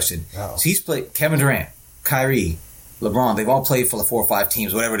this question. Oh. So he's played Kevin Durant, Kyrie, LeBron. They've all played for the 4 or 5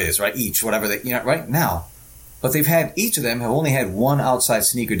 teams, whatever it is, right? Each, whatever they, right now. But each of them have only had one outside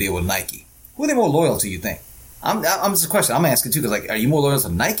sneaker deal with Nike. Who are they more loyal to, you think? I'm just a question I'm asking too, because are you more loyal to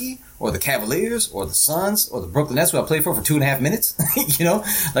Nike or the Cavaliers or the Suns or the Brooklyn Nets, who I played for 2.5 minutes?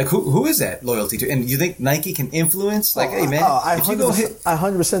 Who is that loyalty to? And you think Nike can influence? Hey man, I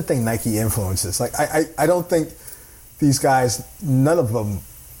 100% think Nike influences. I don't think these guys, none of them.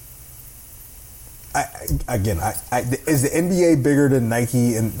 Is the NBA bigger than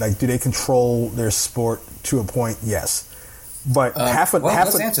Nike, and do they control their sport to a point? Yes. But let's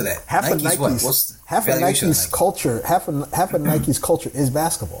answer that. Half of Nike's culture is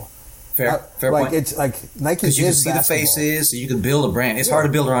basketball. Fair point. It's like Nike is basketball. Because you can see the faces, you can build a brand. It's hard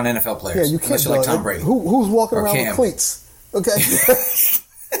to build around NFL players. Yeah, you can't. Unless you're like Tom Brady. Who's walking around with cleats? Okay.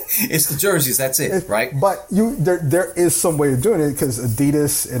 It's the jerseys. That's it, right? But there is some way of doing it, because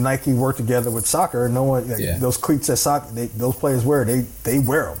Adidas and Nike work together with soccer. No one those cleats that those players wear, they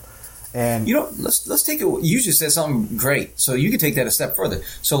wear them. And let's take it. You just said something great, so you can take that a step further.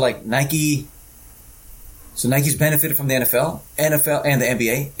 So Nike, Nike's benefited from the NFL and the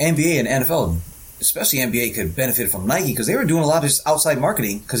NBA. NBA and NFL, especially NBA, could benefit from Nike because they were doing a lot of just outside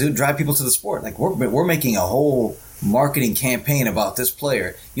marketing because it would drive people to the sport. Like we're making a whole marketing campaign about this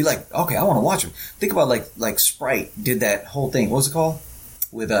player. You're like, okay, I want to watch him. Think about like Sprite did that whole thing. What was it called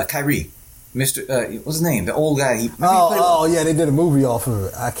with Kyrie? Mr. What's his name? The old guy. He yeah, they did a movie off of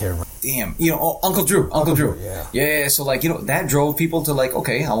it. I can't remember. Damn, Uncle Drew. Yeah. So that drove people to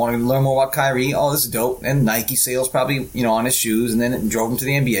okay, I want to learn more about Kyrie. Oh, this is dope. And Nike sales probably on his shoes, and then it drove him to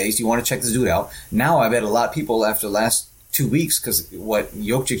the NBA. So you want to check this dude out. Now I bet a lot of people after the last 2 weeks, because what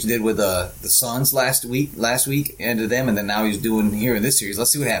Jokic did with the Suns last week ended them, and then now he's doing here in this series.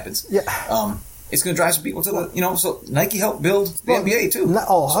 Let's see what happens. Yeah. It's going to drive some people to the, so Nike helped build the NBA too.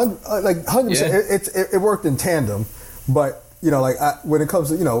 100%. Yeah. It worked in tandem, but when it comes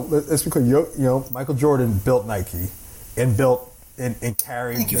to let's be clear, Michael Jordan built Nike and built and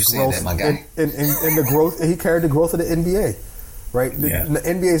carried Thank you the for growth saying that, my guy. And the growth. He carried the growth of the NBA, right? Yeah. The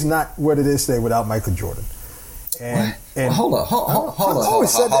NBA is not what it is today without Michael Jordan. And hold on.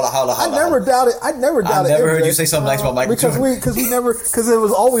 I never doubted. I never heard you say something nice about Michael Jordan. Because it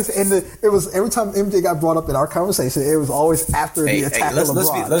was always it was every time MJ got brought up in our conversation, it was always after the attack of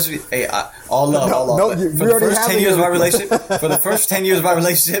LeBron. All love. For the first 10 years of our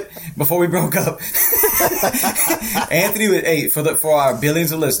relationship, before we broke up, Anthony would for our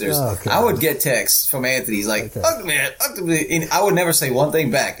billions of listeners, I would get texts from Anthony. He's like, and I would never say one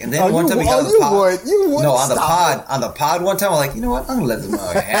thing back. And then one time we got on the pod. No, on the pod one time, I'm like, you know what? I'm gonna let this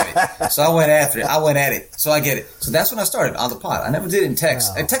motherfucker have it. So I went after it. I went at it. So I get it. So that's when I started on the pod. I never did it in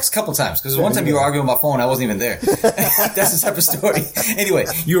text. I text a couple times because one time you were arguing on my phone. I wasn't even there. That's a separate story. Anyway,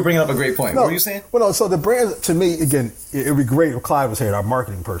 you were bringing up a great point. What were you saying? Well, no. So the brands, to me, again, it would be great if Clyde was here, our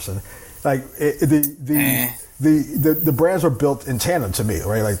marketing person. The brands are built in tandem to me,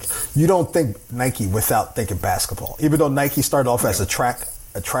 right? Like you don't think Nike without thinking basketball, even though Nike started off as a track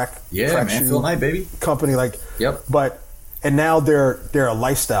shoe Phil Knight, baby. company, yep. And now they're a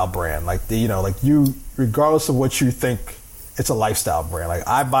lifestyle brand, regardless of what you think, it's a lifestyle brand. Like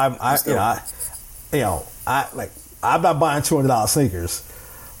I'm not buying $200 sneakers,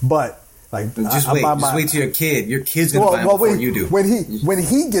 but just wait till your kid. Your kid's gonna buy them before you do. When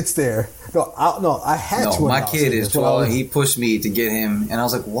he gets there, I had $200. My kid is 12. He pushed me to get him, and I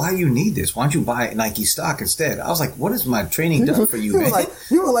was like, "Why do you need this? Why don't you buy Nike stock instead?" I was like, "What has my training done for you, man?"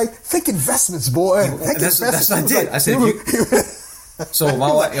 You were like, "Think investments, boy." That's what I did. I said, So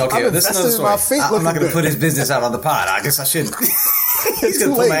my wife, this is another story. I'm not going to put his business out on the pod. I guess I shouldn't. He's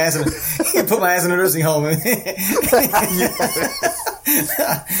going to put my ass in a nursing home.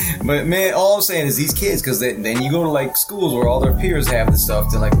 But man, all I'm saying is these kids, because then you go to schools where all their peers have the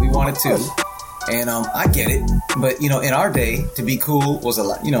stuff. They're like, we want it too. And I get it, but in our day, to be cool was a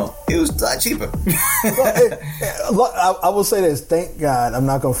lot. It was a lot cheaper. I will say this: thank God, I'm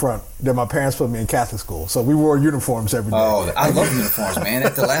not gonna front that my parents put me in Catholic school, so we wore uniforms every day. Oh, I love uniforms, man.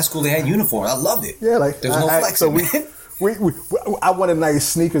 At the last school, they had uniforms. I loved it. Yeah, there's no flexing. I wanted nice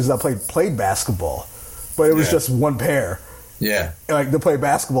sneakers. I played basketball, but it was just one pair. Yeah, to play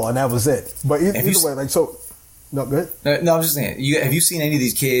basketball, and that was it. But either way, No, good. No, I'm just saying. Have you seen any of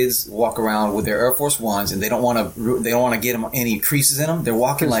these kids walk around with their Air Force Ones and they don't want to get them any creases in them? They're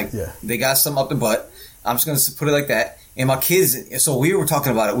walking they got some up the butt. I'm just going to put it like that. And my kids. So we were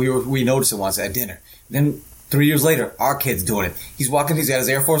talking about it. We noticed it once at dinner. Then 3 years later, our kid's doing it. He's walking. He's got his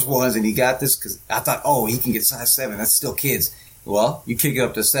Air Force Ones and he got this because I thought, he can get size 7. That's still kids. Well, you kick it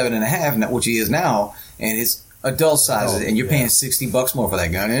up to 7.5, which he is now, and it's adult sizes, and you're paying $60 more for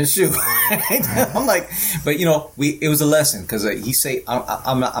that gun and a shoe. I'm like, but it was a lesson because he say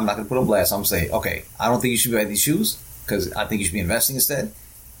I'm not going to put on blast. I'm going to say, okay, I don't think you should buy these shoes because I think you should be investing instead.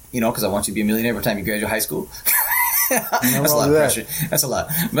 Because I want you to be a millionaire by the time you graduate high school. That's a lot of pressure. That's a lot.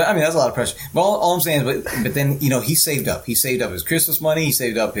 But I mean, that's a lot of pressure. But all I'm saying is, but then he saved up. He saved up his Christmas money. He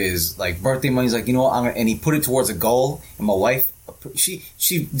saved up his birthday money. He's like, and he put it towards a goal. And my wife, she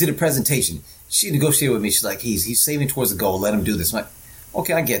did a presentation. She negotiated with me. She's like, he's saving towards the goal. Let him do this. I'm like,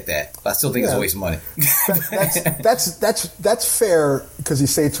 okay, I get that, but I still think it's a waste of money. That's fair because he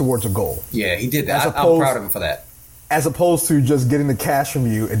saved towards a goal. Yeah, he did that. I'm proud of him for that. As opposed to just getting the cash from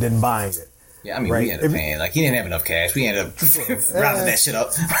you and then buying it. Yeah, I mean, we ended up paying. He didn't have enough cash. We ended up rounding that shit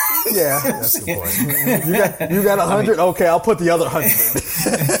up. Yeah, that's the point. You got 100? Okay, I'll put the other 100 in.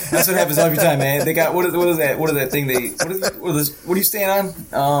 That's what happens every time, man. They got, what is that? What is that thing what are you staying on?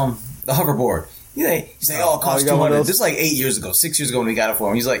 The hoverboard. He's like, it costs $200. This is 6 years ago when we got it for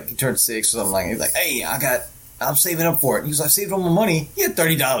him. He's like, he turned 6 or something he's like, hey, I'm saving up for it. He was like, I saved all my money. He had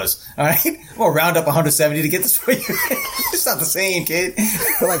 $30. All right? I'm going to round up 170 to get this for you. It's not the same, kid.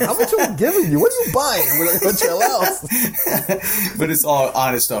 They're like, how much are we giving you? What are you buying? What's your allowance? But it's all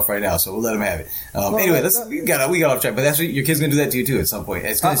honest stuff right now, so we'll let him have it. Anyway, we got off track. But that's what your kid's going to do that to you, too, at some point.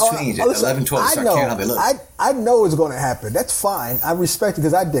 It's going to change at 11, 12, start caring how they look. I know it's going to happen. That's fine. I respect it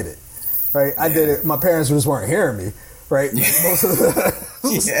because I did it. Right? I did it. My parents just weren't hearing me. Right? Most of the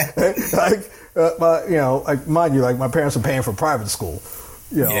mind you, my parents were paying for private school,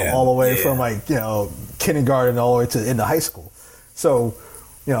 all the way from kindergarten all the way to into high school. So,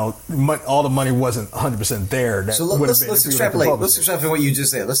 all the money wasn't 100% there. So let's extrapolate. Let's extrapolate what you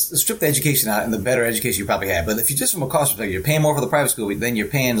just said. Let's strip the education out and the better education you probably had. But if you just from a cost perspective, you're paying more for the private school, then you're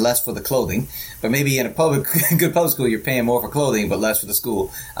paying less for the clothing. But maybe in a good public school, you're paying more for clothing but less for the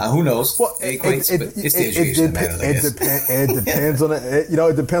school. Who knows? Well, it depends on it.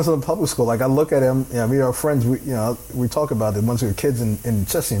 It depends on the public school. Like I look at them. We are friends. We talk about it once we were kids in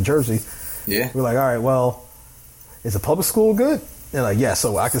Chelsea, in Jersey. Yeah, we're like, all right, well, is a public school good? They're like, yeah,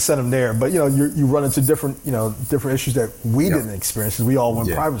 so I can send them there. But, you run into different issues that we didn't experience because we all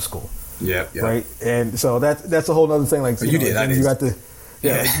went private school. Yeah. Right? And so that's a whole other thing. Like, you did. I did. You got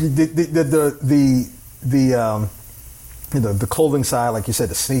the clothing side, like you said,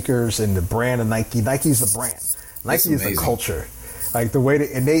 the sneakers and the brand of Nike. Nike's the brand. Nike is the culture. Like the way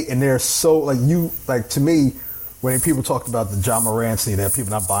they're so to me, when people talked about the John Morant sneaker, that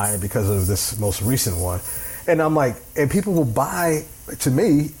people not buying it because of this most recent one. And I'm like, and people will buy, to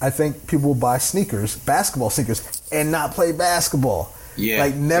me, I think people will buy sneakers, basketball sneakers, and not play basketball. Yeah.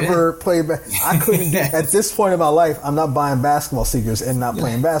 Never play I couldn't, at this point in my life, I'm not buying basketball sneakers and not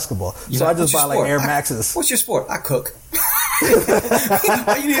playing basketball. So I just buy Air Maxes. What's your sport? I cook.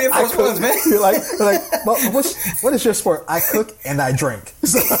 Why you need Air Force Ones, man? You're like, what is your sport? I cook and I drink.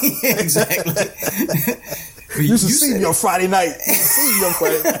 Exactly. You should see me on Friday night.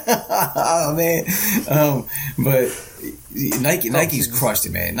 Oh man, but Nike's crushed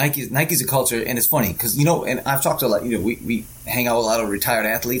it, man. Nike's a culture, and it's funny because and I've talked to a lot. We hang out with a lot of retired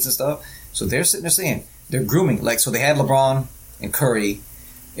athletes and stuff. So they're sitting there saying they're grooming. So they had LeBron and Curry.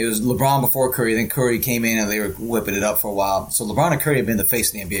 It was LeBron before Curry. Then Curry came in and they were whipping it up for a while. So LeBron and Curry have been the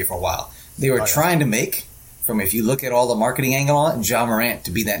face of the NBA for a while. They were trying to make. If you look at all the marketing angle on it, John Morant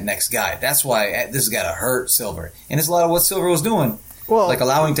to be that next guy. That's why this has got to hurt Silver. And it's a lot of what Silver was doing,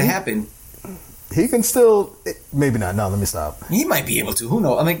 allowing to happen. He can still, maybe not. No, let me stop. He might be able to. Who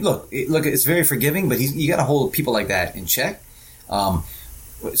knows? I mean, look, it's very forgiving, but you got to hold people like that in check. But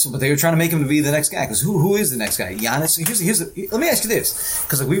they were trying to make him to be the next guy because who is the next guy? Giannis. Let me ask you this,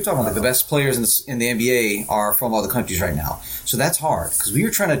 because we were talking about the best players in the NBA are from other countries right now. So that's hard because we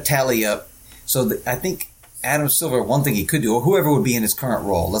were trying to tally up. So I think Adam Silver, one thing he could do, or whoever would be in his current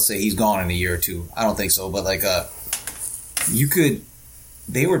role, let's say he's gone in a year or two. I don't think so, but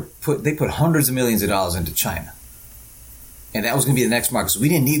they put hundreds of millions of dollars into China. And that was going to be the next market. So we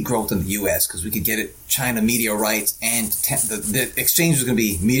didn't need growth in the U.S. because we could get it China media rights, and the exchange was going to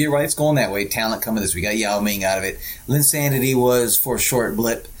be media rights going that way, talent coming this. We got Yao Ming out of it. Linsanity was for a short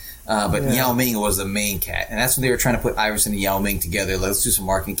blip, but Yao Ming was the main cat. And that's when they were trying to put Iverson and Yao Ming together. Let's do some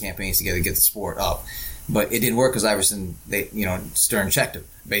marketing campaigns together to get the sport up. But it didn't work because Iverson, Stern checked him,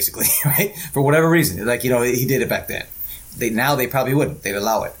 basically, right? For whatever reason. Like, he did it back then. Now they probably wouldn't. They'd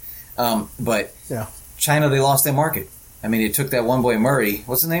allow it. But China, they lost their market. I mean, it took that one boy Murray,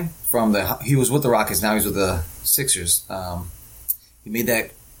 what's his name? He was with the Rockets, now he's with the Sixers. He made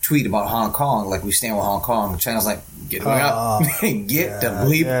that tweet about Hong Kong, like we stand with Hong Kong. China's like, get out. Get the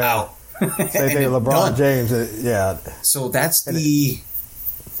bleep out. Same thing with LeBron James. So that's the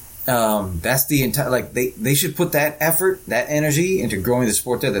entire, like, they should put that effort, that energy into growing the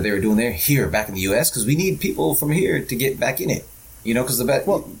sport there that they were doing there here back in the U.S. because we need people from here to get back in it. Because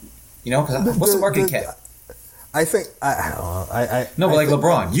what's the market cap? I think but like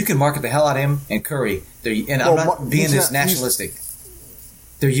LeBron, you can market the hell out of him and Curry. I'm not being this nationalistic.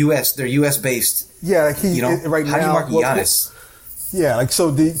 They're U.S. based. Yeah, right now. How do you market Giannis? Yeah, like so.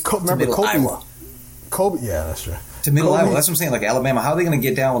 Remember Kobe? Iowa. Kobe, yeah, that's true. To middle Iowa, that's what I'm saying. Like Alabama, how are they going to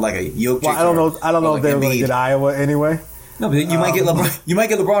get down with like a Jokic? Well, I don't know if they're going to get Iowa anyway. No, but you might get LeBron. You might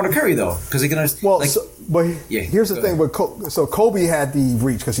get LeBron or Curry though, because they're going to. Well, here's the thing. With so Kobe had the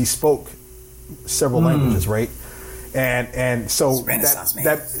reach because he spoke several languages, right? And so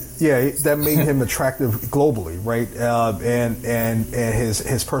that made him attractive globally, right? And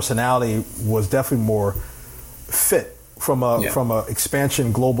his personality was definitely more fit from a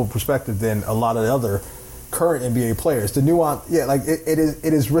expansion global perspective than a lot of the other current NBA players. The nuance,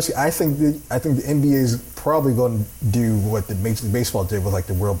 it is risky. I think the NBA is probably going to do what the Major League Baseball did with like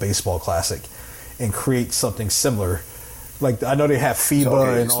the World Baseball Classic and create something similar. Like I know they have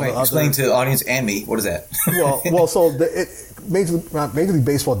FIBA and all the other. Explain to the audience and me, what is that? So Major League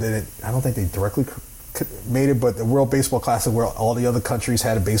Baseball did it. I don't think they directly made it, but the World Baseball Classic, where all the other countries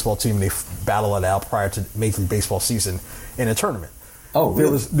had a baseball team, they battle it out prior to Major League Baseball season in a tournament. Oh,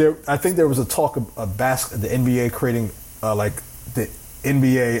 really? I think there was a talk of the NBA creating like the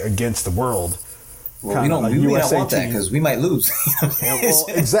NBA against the world. Well, we don't want that because we might lose.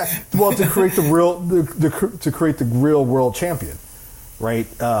 Exactly. Well, to create the real world champion, right?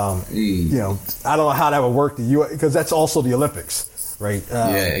 I don't know how that would work because that's also the Olympics, right?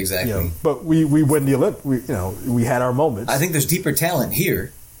 Exactly. But we win the Olympics. We had our moments. I think there's deeper talent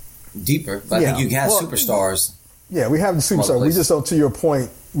here, but I think you have superstars. Yeah, we have the superstars. We just don't. To your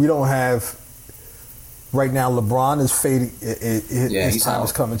point, we don't have. Right now, LeBron is fading. His time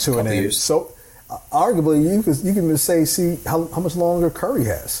is coming to an end. So. Arguably, you can say, see how much longer Curry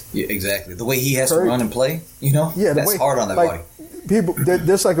has. Yeah, exactly. The way he has to run and play, that's hard on that body. People,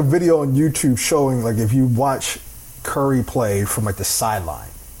 there's like a video on YouTube showing like if you watch Curry play from like the sideline,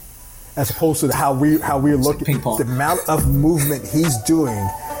 as opposed to how we're looking, the amount of movement he's doing,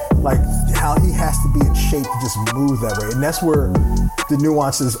 like how he has to be in shape to just move that way, and that's where the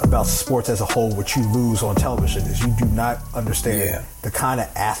nuances about sports as a whole, which you lose on television, is you do not understand the kind of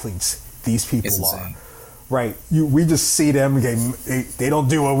athletes these people are, right? We just see them. They don't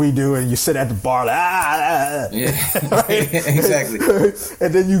do what we do, and you sit at the bar, right? Exactly.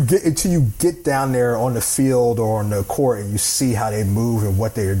 And then until you get down there on the field or on the court, and you see how they move and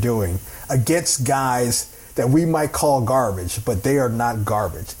what they are doing against guys that we might call garbage, but they are not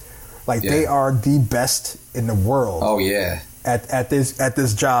garbage. Like they are the best in the world. Oh yeah. At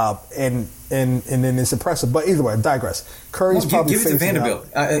this job, and then it's impressive. But either way, I digress. Curry's probably give it to Vanderbilt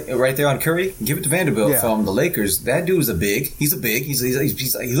right there on Curry. Give it to Vanderbilt from the Lakers. That dude is big. He's big. He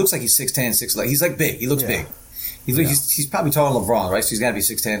looks like he's 6'10", 6'11". He's like big. He looks big. He's probably taller than LeBron, right? So he's got to be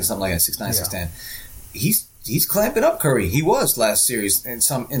 6'10", something like that. 6'9", 6'10". He's clamping up Curry. He was last series in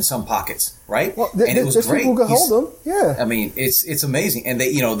some pockets, right? Well, and it was great. People can hold him. Yeah. I mean, it's amazing, and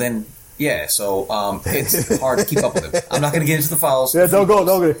they then. Yeah, so it's hard to keep up with him. I'm not going to get into the fouls. Yeah, don't go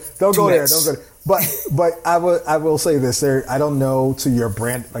there. Don't go there. But I will say this: there, I don't know to your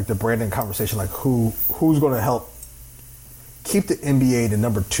brand, like the branding conversation, like who's going to help keep the NBA the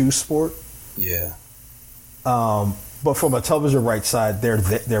number 2 sport. Yeah. But from a television rights side,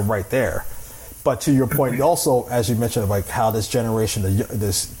 they're right there. But to your point, also, as you mentioned, like how this generation,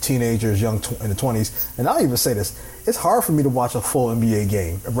 this teenagers, young in the 20s, and I'll even say this, it's hard for me to watch a full NBA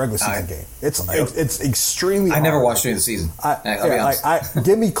game, a regular season game. It's extremely hard. I never watched during the season. I'll be honest.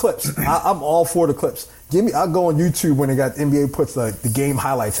 Give me clips. I'm all for the clips. I'll go on YouTube when they got NBA puts the game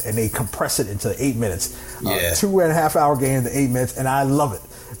highlights and they compress it into 8 minutes. 2.5 hour game to 8 minutes, and I love it,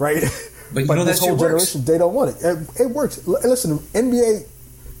 right? But this whole generation, they don't want it. It works. Listen, NBA...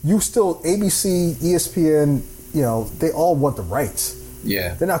 You still, ABC, ESPN, they all want the rights.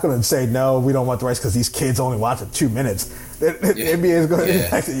 Yeah. They're not going to say, no, we don't want the rights because these kids only watch it 2 minutes. The NBA is going to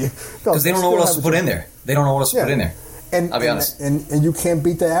impact you. Because they don't know what else to put in there. They don't know what else to put in there. And, I'll be honest. And you can't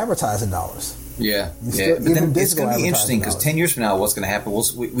beat the advertising dollars. Yeah, But then it's going to be interesting because 10 years from now, what's going to happen?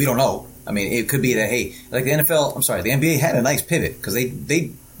 We don't know. I mean, it could be that, hey, like the NBA had a nice pivot because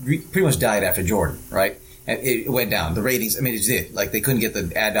they pretty much died after Jordan, right? And it went down. The ratings, I mean, it did. Like, they couldn't get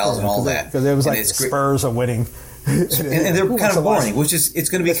the ad dollars and all that. Because it was like the Spurs are winning. and they're kind of boring, it's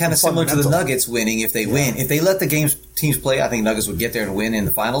going to be kind of similar to the Nuggets winning if they win. If they let the teams play, I think Nuggets would get there and win in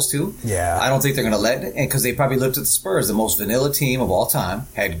the finals too. Yeah. I don't think they're going to let it, because they probably looked at the Spurs, the most vanilla team of all time,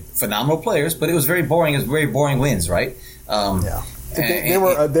 had phenomenal players, but it was very boring. It was very boring wins, right? They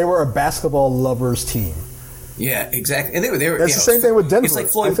were a basketball lovers team. Yeah, exactly. And they were. That's the same thing with Denver. It's like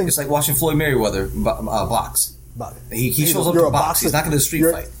it's like watching Floyd Mayweather box. He shows up to a box. He's not going to street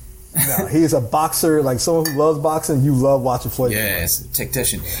fight. No, he's a boxer, like someone who loves boxing. You love watching Floyd. Yes,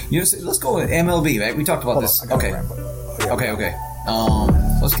 tactician. Let's go with MLB, right? We talked about this. Okay. Let's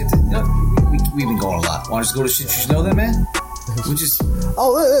get to. We've been going a lot. Want to just go to shit you should know, then, man? We just.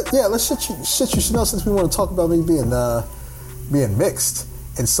 Let's shit you should know, since we want to talk about me being mixed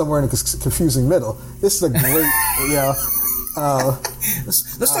and somewhere in the confusing middle. This is a great,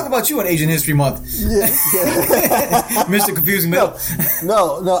 Let's talk about you on Asian History Month. Yeah. Mr. Confusing Middle.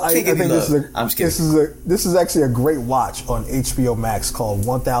 No. I think I'm just kidding. This is actually a great watch on HBO Max called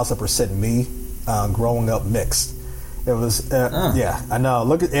 1000% Me, Growing Up Mixed. It was I know.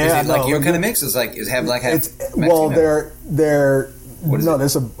 Look at is it like your kind of mix? Is have like half?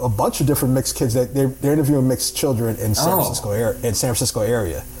 There's a bunch of different mixed kids that they're interviewing mixed children in San Francisco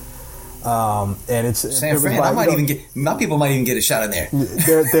area. And it's San Fran. My people might even get a shot in there.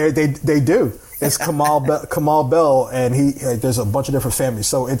 They do. It's Kamal Bell, and there's a bunch of different families.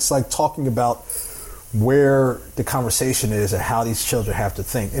 So it's like talking about where the conversation is and how these children have to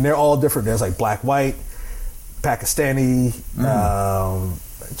think, and they're all different. There's like black, white, Pakistani,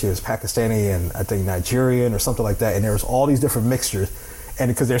 Pakistani, and I think Nigerian or something like that. And there's all these different mixtures. And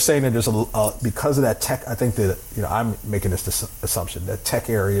because they're saying that there's because of that tech, I think that I'm making this assumption that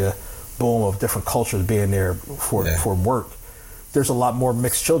tech area boom of different cultures being there for work. There's a lot more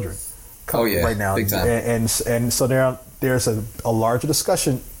mixed children right now, big time. And so there's a larger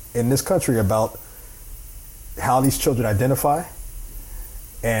discussion in this country about how these children identify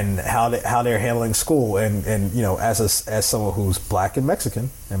and how they're handling school. And as someone who's black and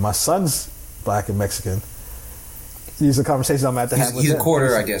Mexican, and my son's black and Mexican, these are conversations I'm going to have with him. He's a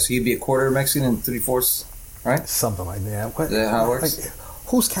quarter, I guess. He'd be a quarter Mexican and 3/4, right? Something like that. Is that how it works? Like,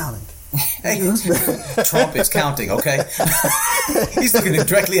 who's counting? Hey, Trump is counting, okay? He's looking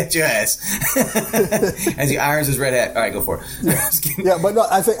directly at your ass as he irons his red hat. All right, go for it. But no,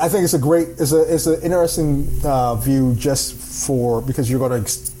 I think it's an interesting view because you're going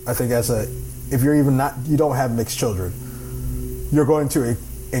to, I think if you're you don't have mixed children, you're going to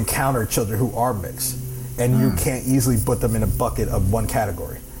encounter children who are mixed, and you can't easily put them in a bucket of one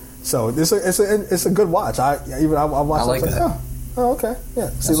category. So it's a good watch. I watched. I like that. Oh, okay. Yeah.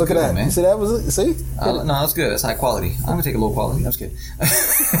 See, look at that. Man. See, that was it. See? No, that's good. That's high quality. I'm gonna take a low quality. I'm just kidding.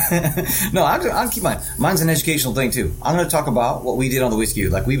 No, I'll keep mine. Mine's an educational thing too. I'm gonna talk about what we did on the Whiskey Hue.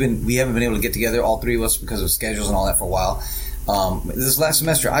 Like we haven't been able to get together, all three of us, because of schedules and all that for a while. This last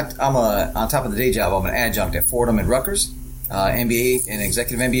semester, I'm on top of the day job. I'm an adjunct at Fordham and Rutgers, MBA and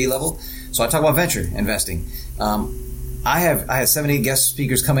executive MBA level. So I talk about venture investing. I had 78 guest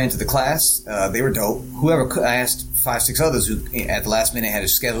speakers come into the class. They were dope. I asked 5-6 others who at the last minute had to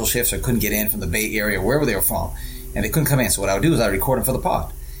schedule shifts or couldn't get in from the Bay Area, wherever they were from, and they couldn't come in. So what I would do is I would record them for the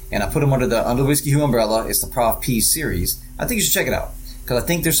pod, and I put them under the Whiskey Hue umbrella. It's the Prof P series. I think you should check it out because I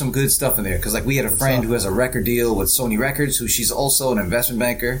think there's some good stuff in there. Because like we had a friend who has a record deal with Sony Records, who she's also an investment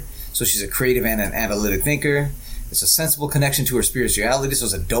banker, so she's a creative and an analytic thinker. It's a sensible connection to her spirituality. So it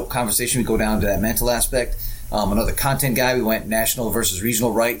was a dope conversation. We go down to that mental aspect. Another content guy, we went national versus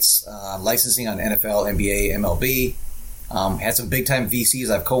regional rights, licensing on NFL, NBA, MLB. Had some big-time VCs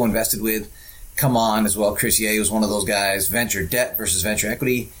I've co-invested with come on as well. Chris Ye was one of those guys. Venture debt versus venture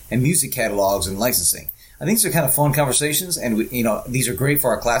equity, and music catalogs and licensing. I think these are kind of fun conversations, and these are great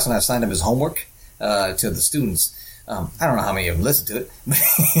for our class, and I've signed them as homework to the students. I don't know how many of them listen to it,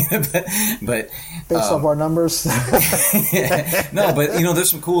 but based off our numbers. No, but there's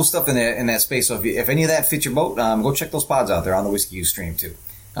some cool stuff in that space. So if any of that fits your boat, go check those pods out there on the Whiskey Hue stream too.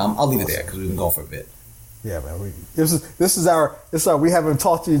 I'll leave it there because we've been going for a bit. Yeah, man. This is our we haven't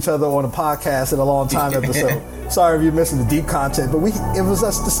talked to each other on a podcast in a long time episode. Sorry if you're missing the deep content, but it was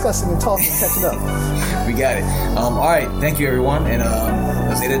us discussing and talking, catching up. We got it. All right, thank you everyone, and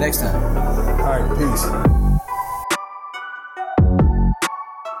let's see you next time. All right, peace.